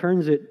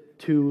returns it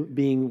to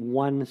being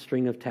 1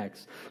 string of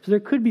text. So there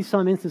could be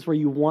some instance where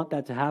you want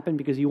that to happen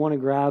because you want to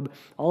grab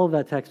all of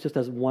that text just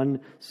as 1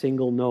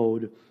 single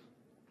node.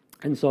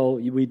 And so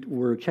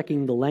we're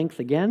checking the length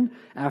again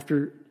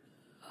after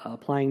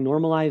applying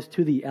normalize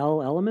to the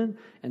L element,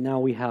 and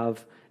now we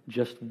have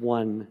just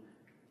 1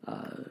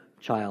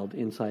 child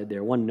inside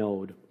there, 1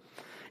 node.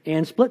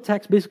 And split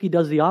text basically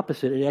does the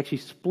opposite. It actually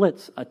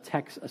splits a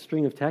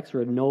string of text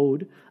or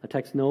a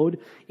text node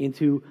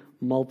into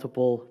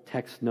multiple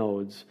text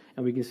nodes.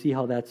 And we can see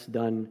how that's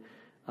done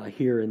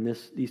here in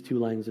these 2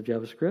 lines of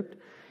JavaScript.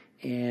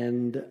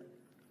 And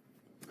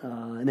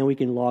then we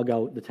can log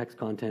out the text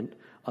content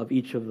of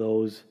each of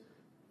those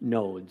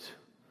nodes.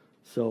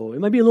 So it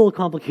might be a little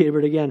complicated,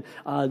 but again,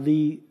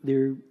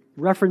 the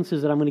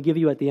references that I'm going to give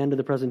you at the end of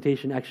the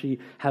presentation actually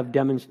have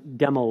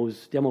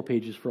demo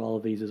pages for all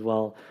of these as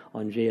well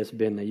on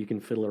JSBin that you can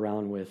fiddle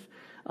around with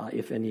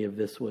if any of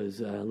this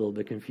was a little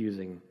bit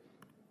confusing.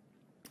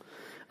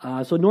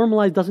 So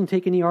normalize doesn't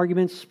take any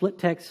arguments. Split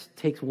text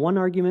takes 1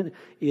 argument.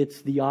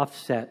 It's the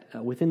offset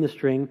within the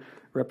string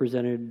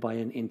represented by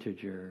an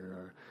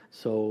integer.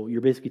 So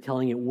you're basically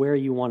telling it where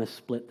you want to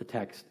split the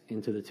text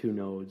into the 2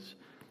 nodes.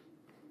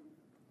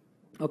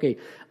 Okay,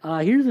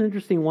 here's an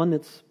interesting one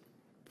that's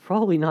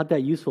probably not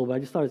that useful, but I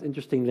just thought it was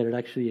interesting that it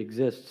actually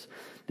exists,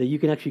 that you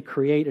can actually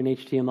create an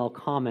HTML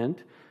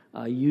comment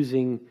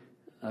using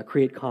a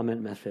create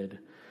comment method.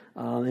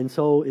 And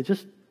so it's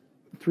just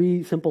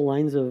 3 simple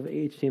lines of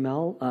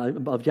HTML,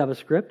 of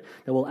JavaScript,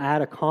 that will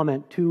add a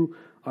comment to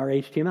our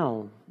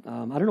HTML. I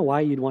don't know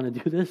why you'd want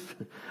to do this,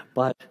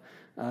 but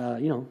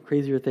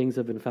crazier things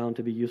have been found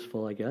to be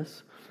useful, I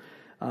guess.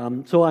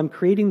 So I'm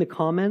creating the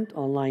comment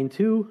on line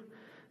 2.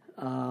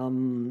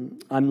 I'm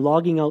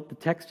logging out the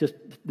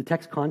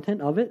text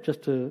content of it,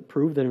 just to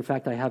prove that in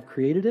fact I have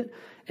created it,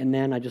 and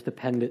then I just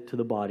append it to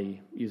the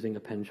body using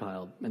append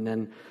child. And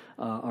then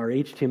our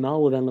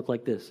HTML will then look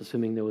like this,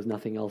 assuming there was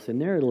nothing else in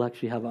there. It'll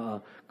actually have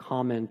a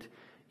comment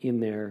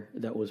in there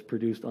that was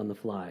produced on the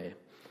fly.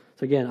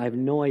 So again, I have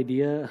no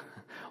idea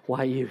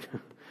why you'd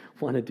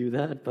want to do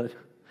that, but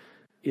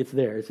it's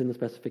there. It's in the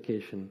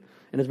specification.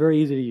 And it's very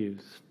easy to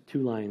use. 2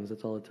 lines,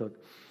 that's all it took.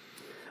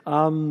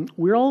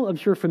 We're all, I'm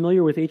sure,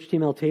 familiar with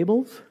HTML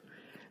tables.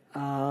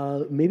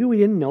 Maybe we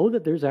didn't know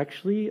that there's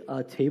actually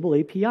a table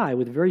API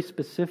with very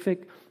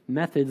specific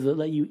methods that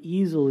let you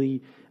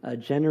easily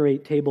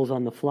generate tables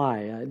on the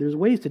fly. There's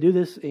ways to do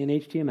this in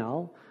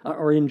HTML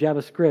or in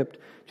JavaScript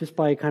just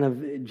by kind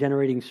of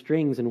generating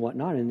strings and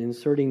whatnot and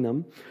inserting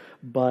them.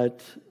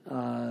 But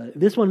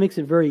this one makes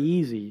it very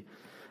easy.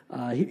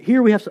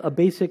 Here we have a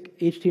basic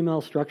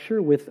HTML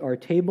structure with our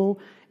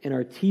table and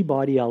our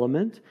t-body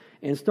element.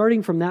 And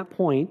starting from that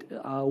point,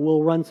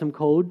 we'll run some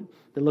code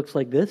that looks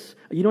like this.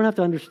 You don't have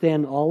to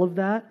understand all of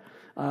that.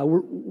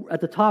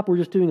 At the top, we're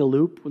just doing a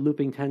loop. We're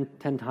looping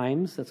 10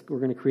 times. We're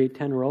going to create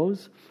 10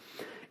 rows.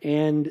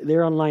 And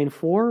there on line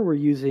 4, we're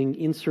using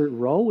insert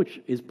row,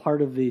 which is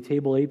part of the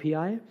table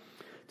API,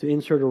 to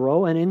insert a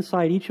row. And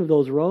inside each of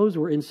those rows,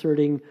 we're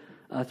inserting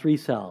 3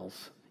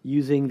 cells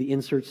using the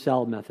insert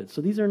cell method.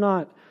 So these are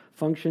not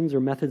functions or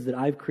methods that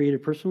I've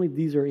created personally.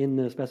 These are in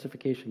the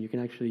specification. You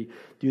can actually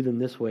do them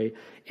this way.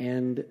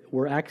 And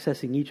we're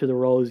accessing each of the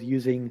rows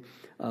using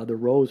the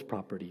rows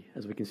property,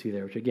 as we can see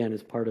there, which again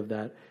is part of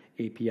that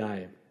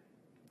API.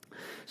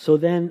 So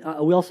then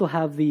we also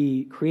have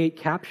the create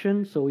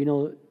caption. So we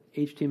know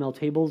HTML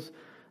tables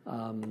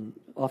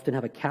often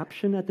have a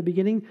caption at the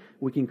beginning.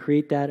 We can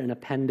create that and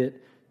append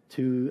it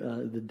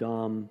to the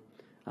DOM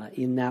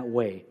in that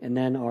way. And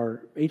then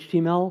our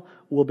HTML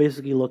will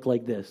basically look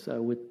like this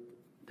with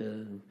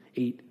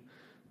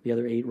the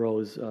other 8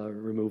 rows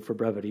removed for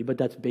brevity, but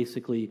that's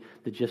basically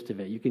the gist of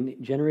it. You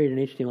can generate an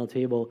HTML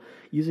table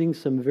using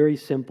some very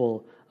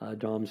simple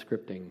DOM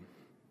scripting.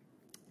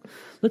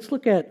 Let's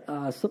look at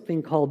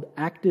something called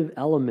active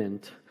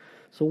element.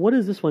 So what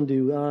does this one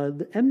do?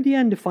 The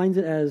MDN defines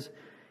it as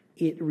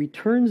it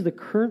returns the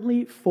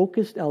currently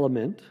focused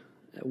element,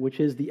 which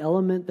is the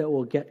element that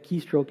will get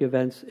keystroke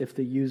events if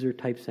the user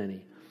types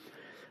any.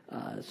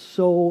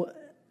 So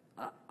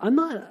I'm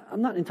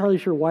not entirely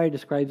sure why it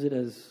describes it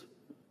as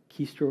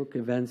keystroke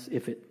events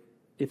if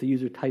the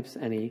user types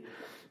any,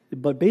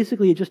 but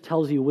basically it just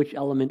tells you which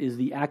element is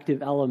the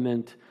active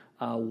element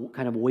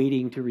kind of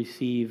waiting to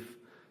receive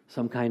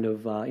some kind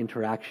of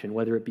interaction,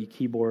 whether it be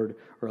keyboard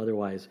or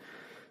otherwise.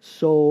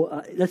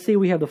 So let's say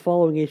we have the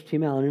following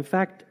HTML, and in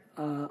fact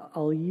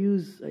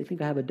I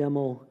think I have a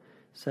demo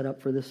set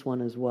up for this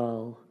one as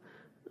well.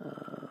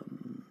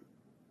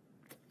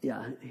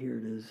 Yeah, here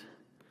it is.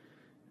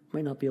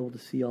 Might not be able to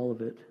see all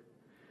of it.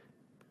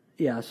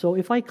 Yeah, so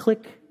if I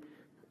click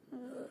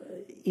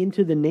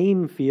into the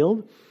name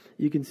field,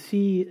 you can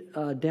see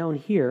down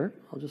here,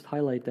 I'll just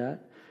highlight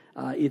that,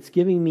 it's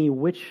giving me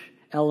which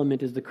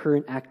element is the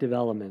current active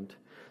element.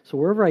 So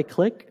wherever I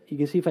click, you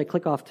can see if I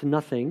click off to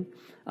nothing,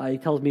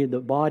 it tells me the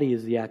body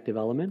is the active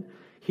element.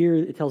 Here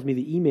it tells me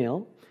the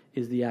email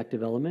is the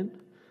active element.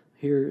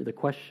 Here the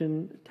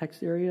question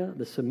text area,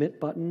 the submit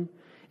button.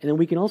 And then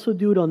we can also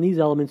do it on these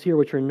elements here,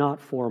 which are not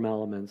form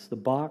elements, the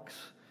box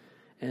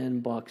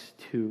and box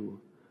 2.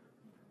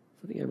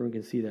 I think everyone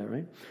can see that,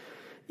 right?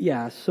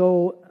 Yeah,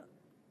 so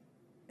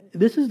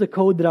this is the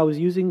code that I was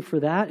using for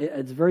that.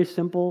 It's very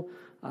simple.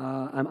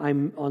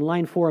 I'm on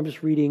line 4, I'm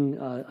just reading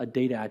a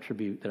data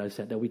attribute that I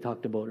set that we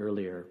talked about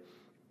earlier.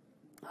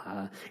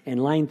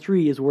 And line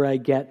 3 is where I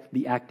get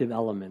the active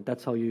element.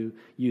 That's how you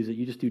use it.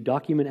 You just do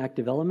document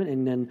active element,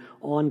 and then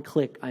on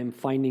click, I'm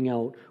finding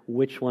out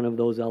which one of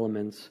those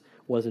elements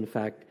was in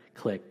fact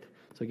clicked.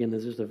 So again,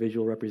 there's just a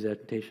visual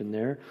representation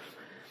there.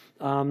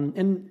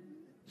 And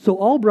so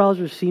all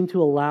browsers seem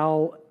to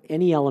allow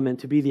any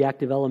element to be the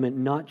active element,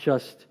 not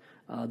just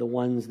the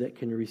ones that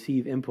can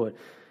receive input.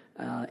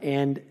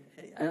 And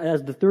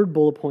as the third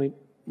bullet point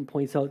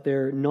points out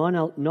there,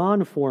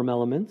 non-form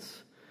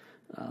elements,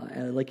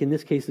 like in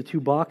this case, the 2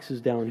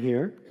 boxes down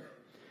here,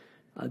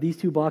 these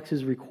 2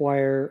 boxes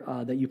require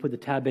that you put the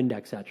tab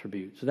index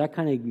attribute. So that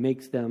kind of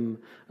makes them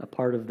a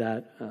part of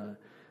that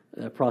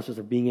process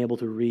of being able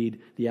to read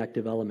the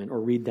active element or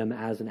read them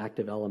as an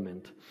active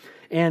element.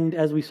 And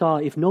as we saw,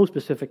 if no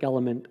specific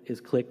element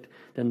is clicked,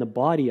 then the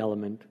body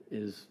element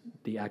is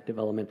the active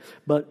element.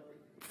 But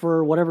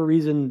for whatever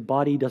reason,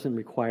 body doesn't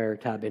require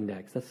tab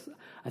index.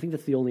 I think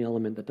that's the only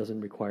element that doesn't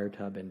require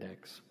tab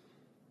index.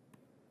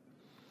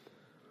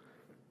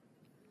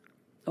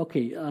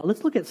 Okay,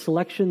 let's look at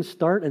selection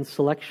start and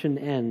selection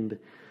end.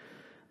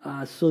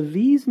 So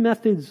these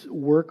methods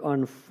work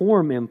on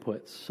form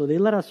inputs. So they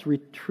let us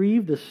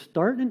retrieve the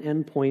start and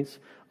end points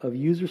of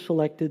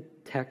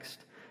user-selected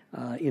text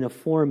in a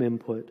form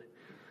input.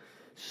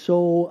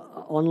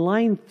 So on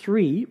line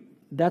 3,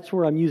 that's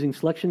where I'm using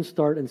selection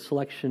start and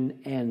selection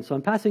end. So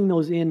I'm passing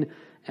those in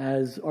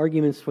as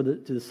arguments to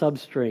the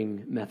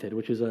substring method,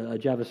 which is a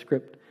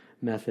JavaScript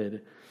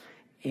method.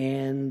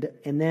 And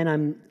then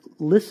I'm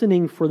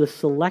listening for the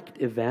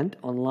select event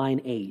on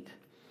line 8.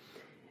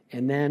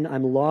 And then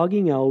I'm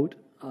logging out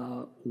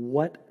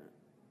what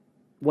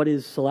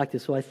is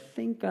selected. So I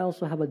think I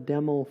also have a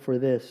demo for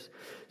this.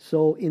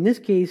 So in this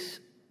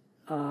case,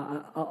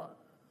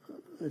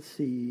 let's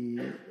see.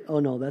 Oh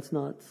no, that's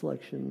not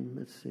selection.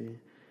 Let's see.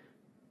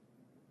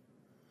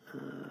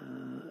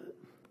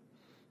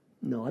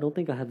 No, I don't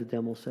think I have the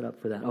demo set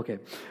up for that. Okay.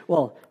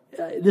 Well,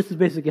 this is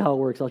basically how it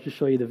works. I'll just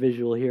show you the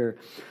visual here.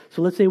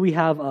 So let's say we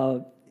have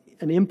an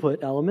input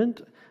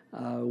element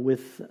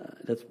with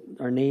that's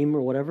our name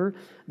or whatever.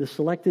 The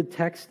selected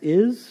text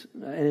is,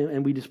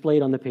 and we display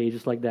it on the page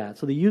just like that.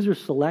 So the user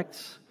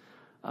selects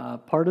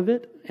part of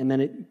it, and then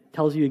it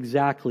tells you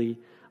exactly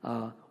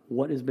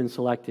what has been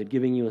selected,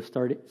 giving you a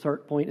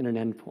start point and an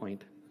end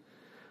point.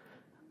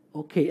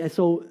 Okay,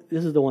 so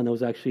this is the one that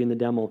was actually in the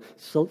demo.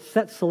 So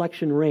set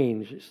selection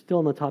range, still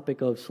on the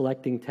topic of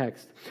selecting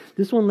text.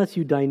 This one lets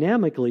you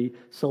dynamically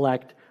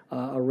select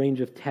a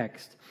range of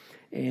text.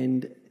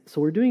 And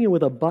so we're doing it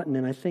with a button,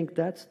 and I think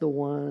that's the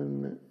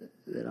one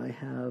that I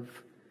have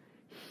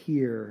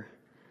here.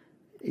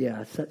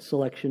 Yeah, set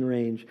selection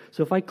range.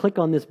 So if I click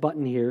on this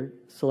button here,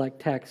 select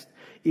text,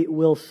 it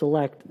will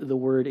select the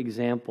word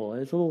example.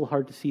 It's a little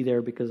hard to see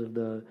there because of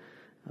the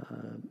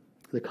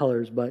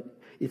colors, but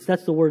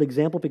that's the word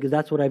example because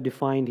that's what I've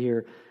defined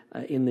here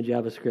in the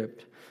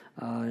JavaScript.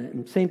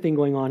 And same thing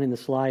going on in the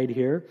slide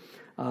here.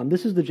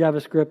 This is the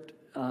JavaScript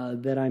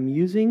that I'm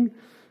using.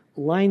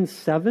 Line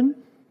 7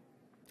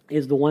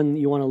 is the one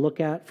you want to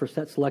look at for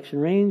set selection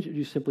range.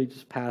 You simply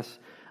just pass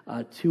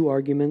 2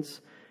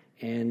 arguments,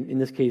 and in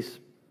this case,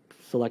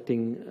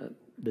 selecting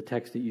the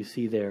text that you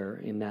see there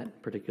in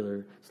that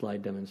particular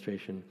slide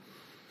demonstration.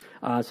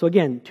 So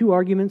again, 2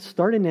 arguments,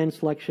 start and end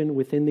selection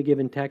within the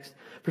given text.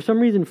 For some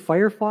reason,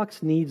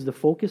 Firefox needs the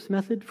focus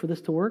method for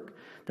this to work.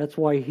 That's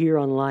why here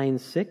on line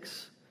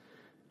 6,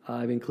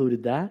 I've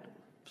included that.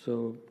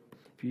 So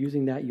if you're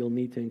using that, you'll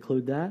need to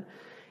include that.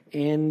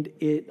 And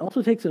it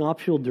also takes an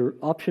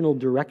optional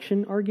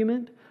direction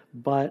argument,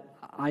 but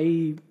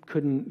I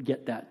couldn't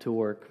get that to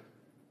work.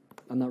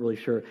 I'm not really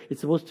sure.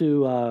 It's supposed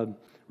to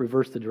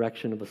reverse the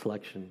direction of a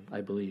selection,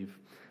 I believe.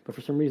 But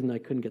for some reason, I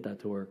couldn't get that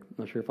to work. I'm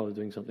not sure if I was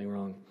doing something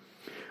wrong.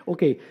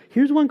 Okay,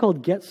 here's one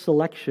called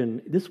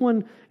getSelection. This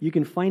one, you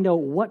can find out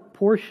what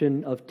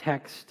portion of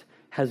text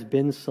has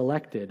been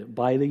selected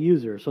by the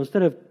user. So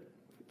instead of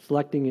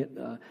selecting it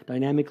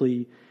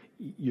dynamically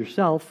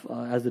yourself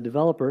as the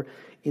developer,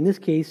 in this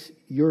case,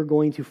 you're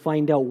going to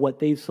find out what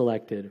they've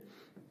selected.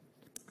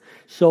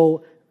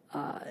 So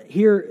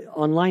here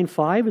on line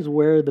 5 is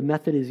where the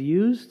method is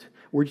used.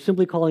 We're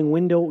simply calling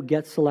window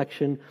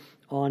getSelection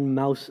on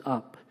mouse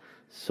up.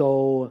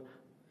 So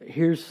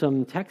here's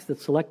some text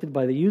that's selected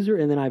by the user,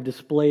 and then I've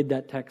displayed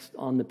that text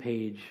on the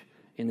page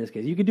in this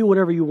case. You can do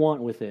whatever you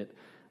want with it.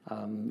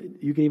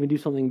 You can even do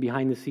something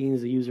behind the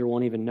scenes the user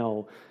won't even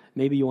know.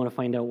 Maybe you want to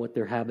find out what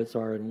their habits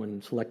are and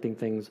when selecting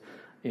things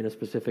in a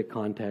specific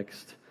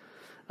context.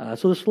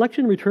 So the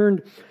selection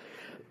returned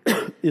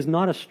is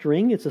not a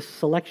string. It's a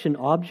selection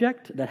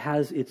object that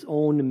has its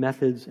own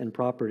methods and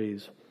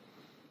properties.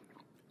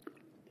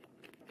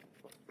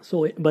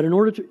 So, but in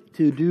order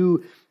to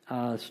do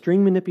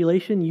string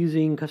manipulation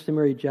using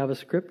customary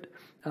JavaScript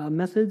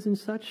methods and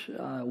such,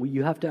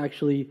 you have to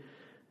actually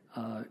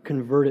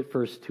convert it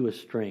first to a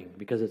string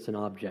because it's an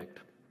object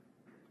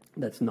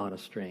that's not a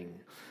string.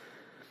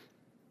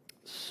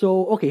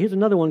 So, okay, here's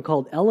another one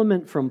called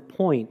element from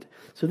point.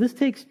 So this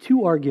takes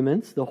 2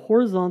 arguments, the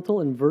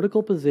horizontal and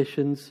vertical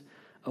positions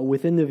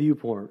within the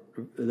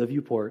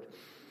viewport.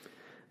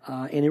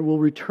 and it will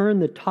return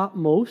the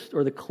topmost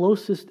or the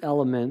closest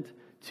element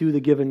to the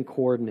given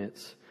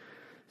coordinates.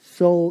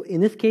 So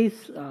in this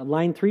case,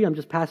 line 3, I'm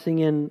just passing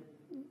in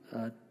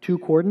 2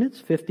 coordinates,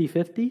 50,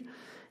 50,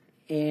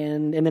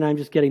 and then I'm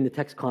just getting the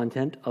text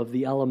content of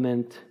the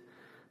element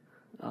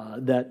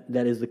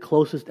that is the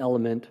closest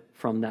element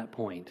from that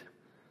point.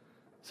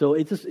 So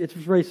it's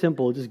very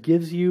simple. It just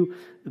gives you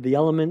the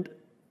element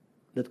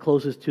that's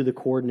closest to the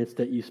coordinates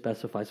that you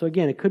specify. So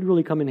again, it could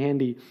really come in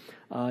handy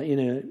in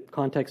a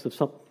context of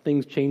some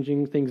things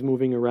changing, things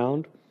moving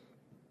around,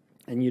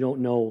 and you don't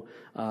know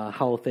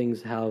how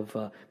things have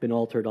been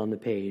altered on the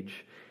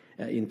page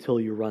until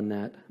you run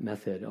that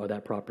method or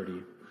that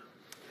property.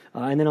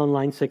 And then on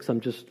line 6, I'm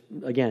just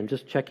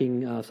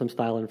checking some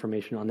style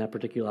information on that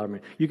particular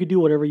element. You could do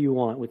whatever you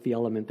want with the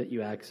element that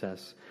you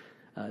access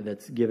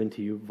that's given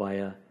to you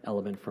via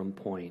element from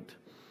point.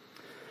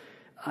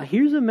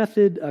 Here's a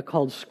method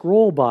called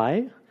scroll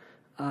by.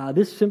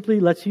 This simply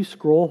lets you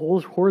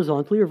scroll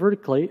horizontally or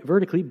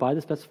vertically by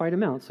the specified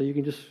amount. So you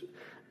can just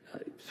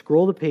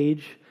scroll the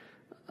page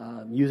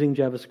using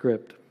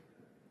JavaScript.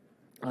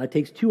 It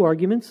takes 2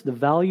 arguments, the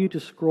value to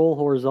scroll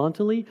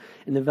horizontally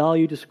and the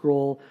value to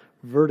scroll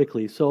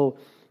vertically. So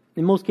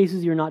in most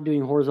cases, you're not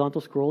doing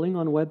horizontal scrolling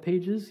on web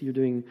pages. You're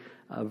doing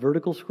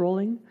vertical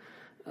scrolling.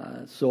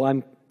 So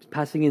I'm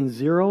passing in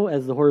 0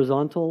 as the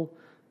horizontal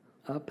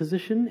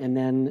position, and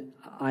then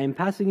I'm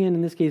passing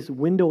in this case,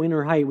 window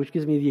inner height, which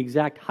gives me the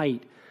exact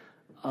height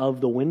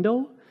of the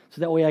window.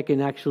 So that way I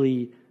can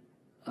actually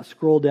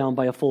scroll down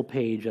by a full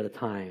page at a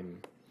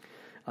time.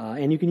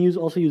 And you can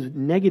also use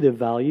negative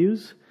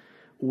values,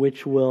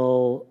 which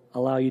will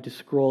allow you to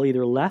scroll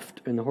either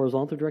left in the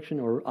horizontal direction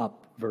or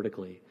up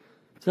vertically.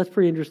 So that's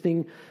pretty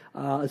interesting.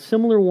 A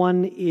similar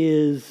one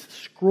is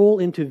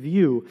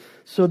scrollIntoView.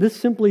 So this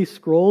simply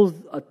scrolls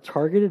a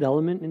targeted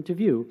element into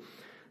view.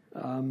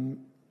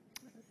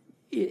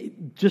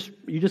 You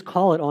just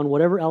call it on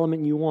whatever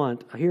element you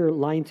want. Here,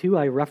 line 2,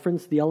 I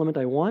reference the element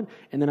I want,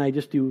 and then I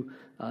just do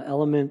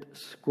element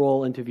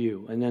scroll into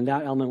view, and then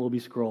that element will be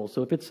scrolled.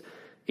 So if it's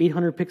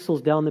 800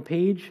 pixels down the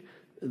page,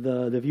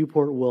 the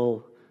viewport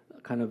will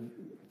kind of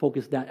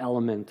focus that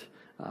element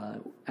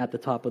at the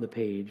top of the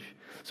page.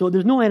 So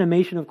there's no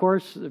animation, of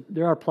course.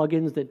 There are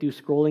plugins that do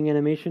scrolling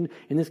animation.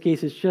 In this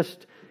case, it's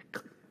just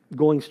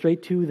going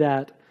straight to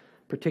that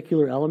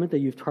particular element that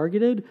you've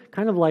targeted,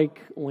 kind of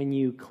like when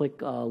you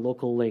click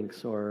local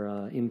links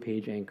or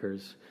in-page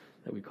anchors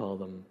that we call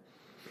them.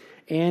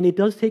 And it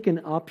does take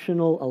an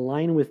optional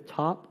align with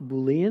top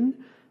Boolean,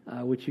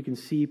 which you can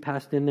see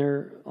passed in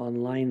there on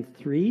line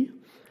 3.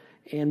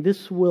 And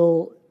this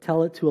will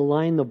tell it to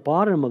align the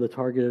bottom of the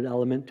targeted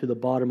element to the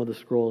bottom of the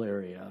scroll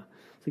area.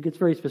 So it gets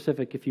very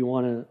specific if you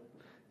want to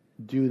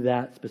do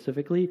that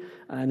specifically.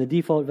 And the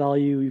default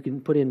value, you can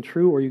put in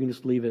true, or you can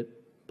just leave it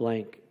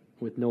blank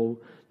with no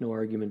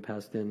argument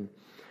passed in.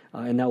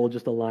 And that will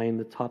just align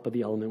the top of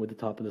the element with the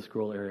top of the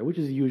scroll area, which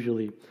is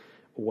usually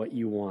what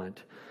you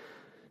want.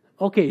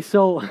 Okay,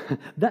 so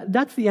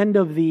that's the end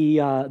of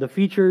the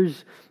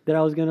features that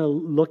I was going to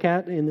look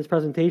at in this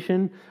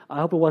presentation. I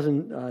hope it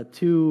wasn't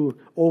too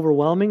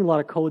overwhelming. A lot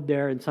of code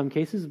there in some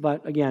cases,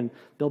 but again,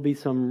 there'll be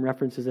some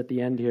references at the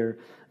end here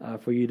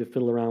for you to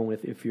fiddle around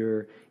with if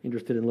you're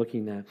interested in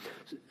looking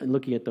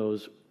at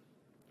those.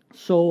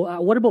 So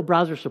what about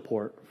browser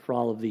support for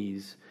all of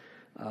these?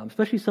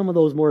 Especially some of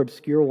those more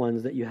obscure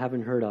ones that you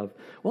haven't heard of.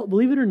 Well,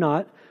 believe it or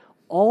not,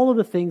 all of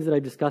the things that I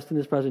discussed in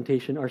this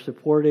presentation are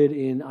supported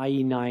in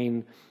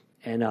IE9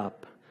 and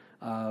up,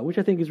 which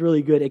I think is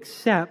really good,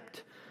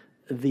 except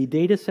the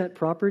dataset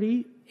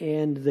property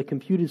and the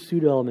computed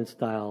pseudo-element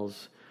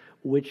styles,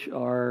 which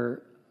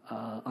are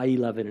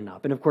IE11 and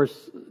up. And of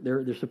course,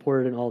 they're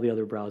supported in all the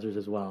other browsers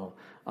as well.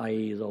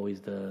 IE is always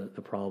the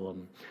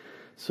problem.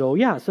 So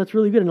yeah, so that's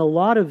really good. And a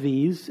lot of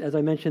these, as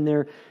I mentioned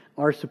there,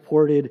 are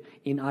supported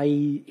in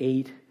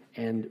IE8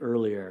 and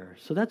earlier.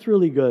 So that's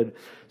really good.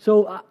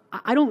 So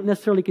I don't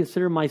necessarily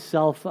consider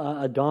myself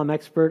a DOM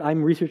expert.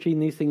 I'm researching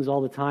these things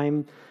all the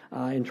time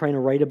and trying to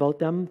write about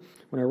them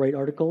when I write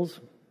articles.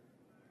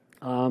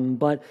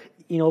 But,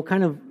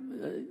 kind of,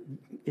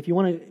 if you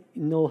want to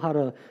know how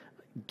to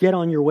get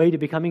on your way to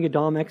becoming a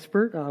DOM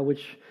expert,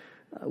 which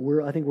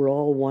I think we're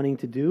all wanting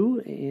to do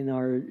in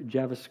our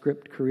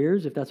JavaScript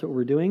careers, if that's what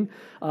we're doing.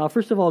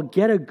 First of all,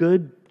 get a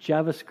good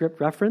JavaScript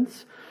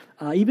reference.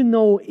 Even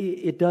though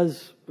it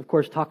does, of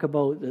course, talk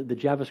about the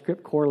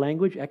JavaScript core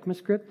language,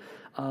 ECMAScript,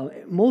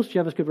 most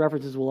JavaScript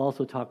references will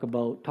also talk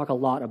a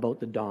lot about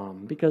the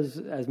DOM, because,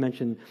 as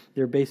mentioned,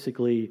 they're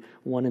basically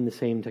one and the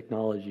same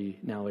technology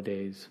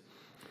nowadays.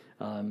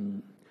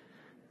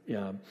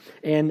 Yeah,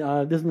 and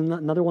this is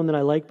another one that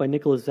I like by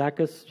Nicholas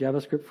Zakis,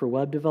 JavaScript for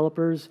Web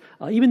Developers.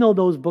 Even though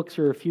those books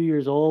are a few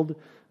years old,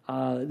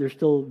 they're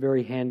still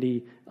very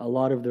handy. A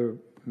lot of the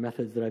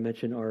methods that I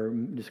mentioned are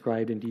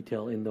described in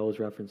detail in those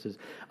references.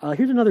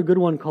 Here's another good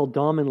one called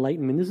DOM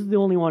Enlightenment. This is the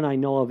only one I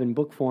know of in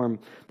book form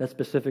that's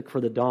specific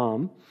for the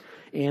DOM.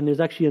 And there's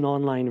actually an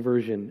online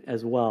version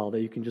as well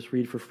that you can just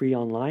read for free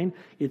online.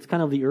 It's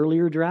kind of the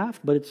earlier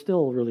draft, but it's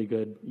still really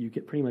good. You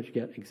pretty much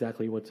get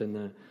exactly what's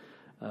in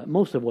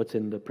most of what's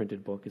in the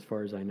printed book, as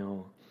far as I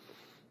know.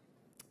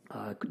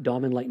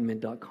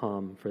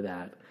 DOMenlightenment.com for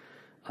that.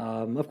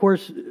 Of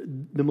course,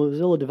 the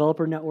Mozilla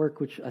Developer Network,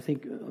 which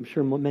I'm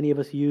sure many of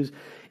us use.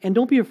 And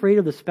don't be afraid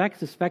of the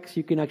specs. The specs,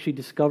 you can actually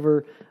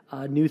discover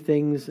new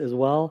things as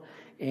well.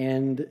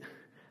 And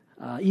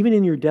even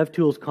in your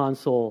DevTools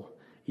console,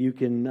 you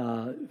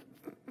can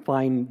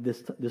find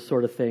this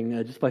sort of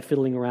thing just by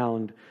fiddling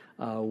around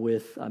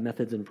with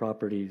methods and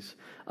properties.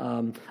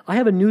 I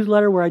have a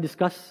newsletter where I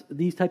discuss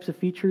these types of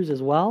features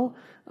as well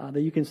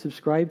that you can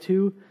subscribe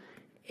to.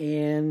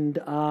 And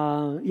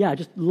yeah,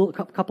 just a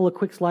couple of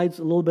quick slides,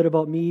 a little bit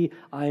about me.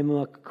 I'm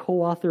a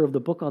co-author of the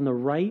book on the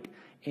right,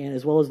 and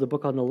as well as the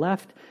book on the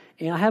left.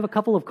 And I have a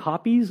couple of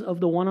copies of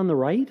the one on the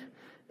right.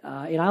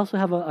 And I also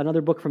have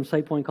another book from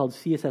SitePoint called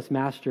CSS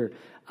Master.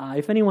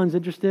 If anyone's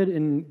interested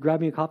in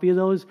grabbing a copy of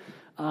those,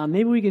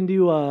 maybe we can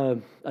do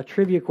a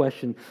trivia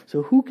question.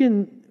 So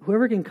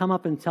whoever can come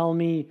up and tell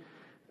me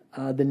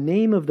the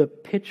name of the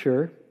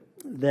pitcher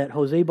that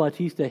Jose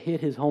Bautista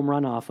hit his home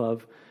run off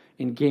of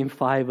in Game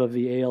 5 of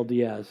the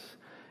ALDS,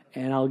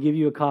 and I'll give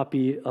you a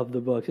copy of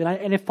the books.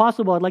 And if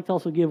possible, I'd like to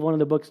also give one of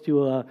the books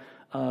to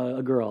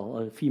a girl,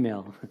 a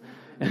female.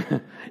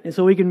 And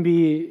so we can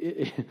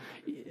be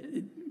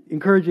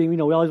encouraging, we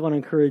always want to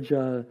encourage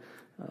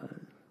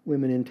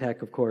women in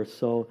tech, of course.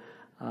 So,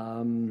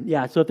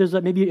 yeah, so if there's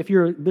maybe if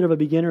you're a bit of a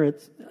beginner at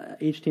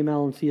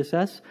HTML and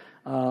CSS,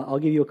 I'll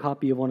give you a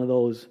copy of one of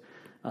those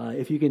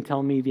if you can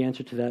tell me the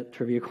answer to that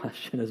trivia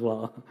question as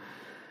well.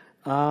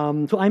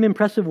 So I'm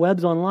Impressive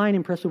Webs online,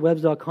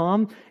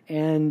 impressivewebs.com,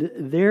 and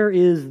there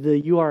is the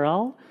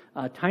URL,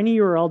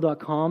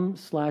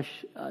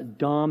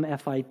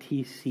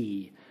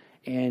 tinyurl.com/domfitc,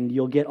 and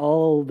you'll get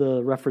all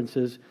the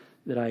references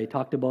that I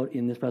talked about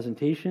in this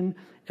presentation,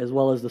 as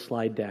well as the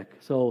slide deck.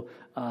 So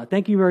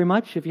thank you very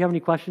much. If you have any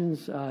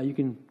questions, you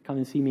can come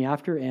and see me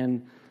after,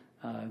 and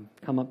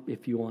come up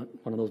if you want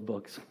one of those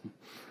books.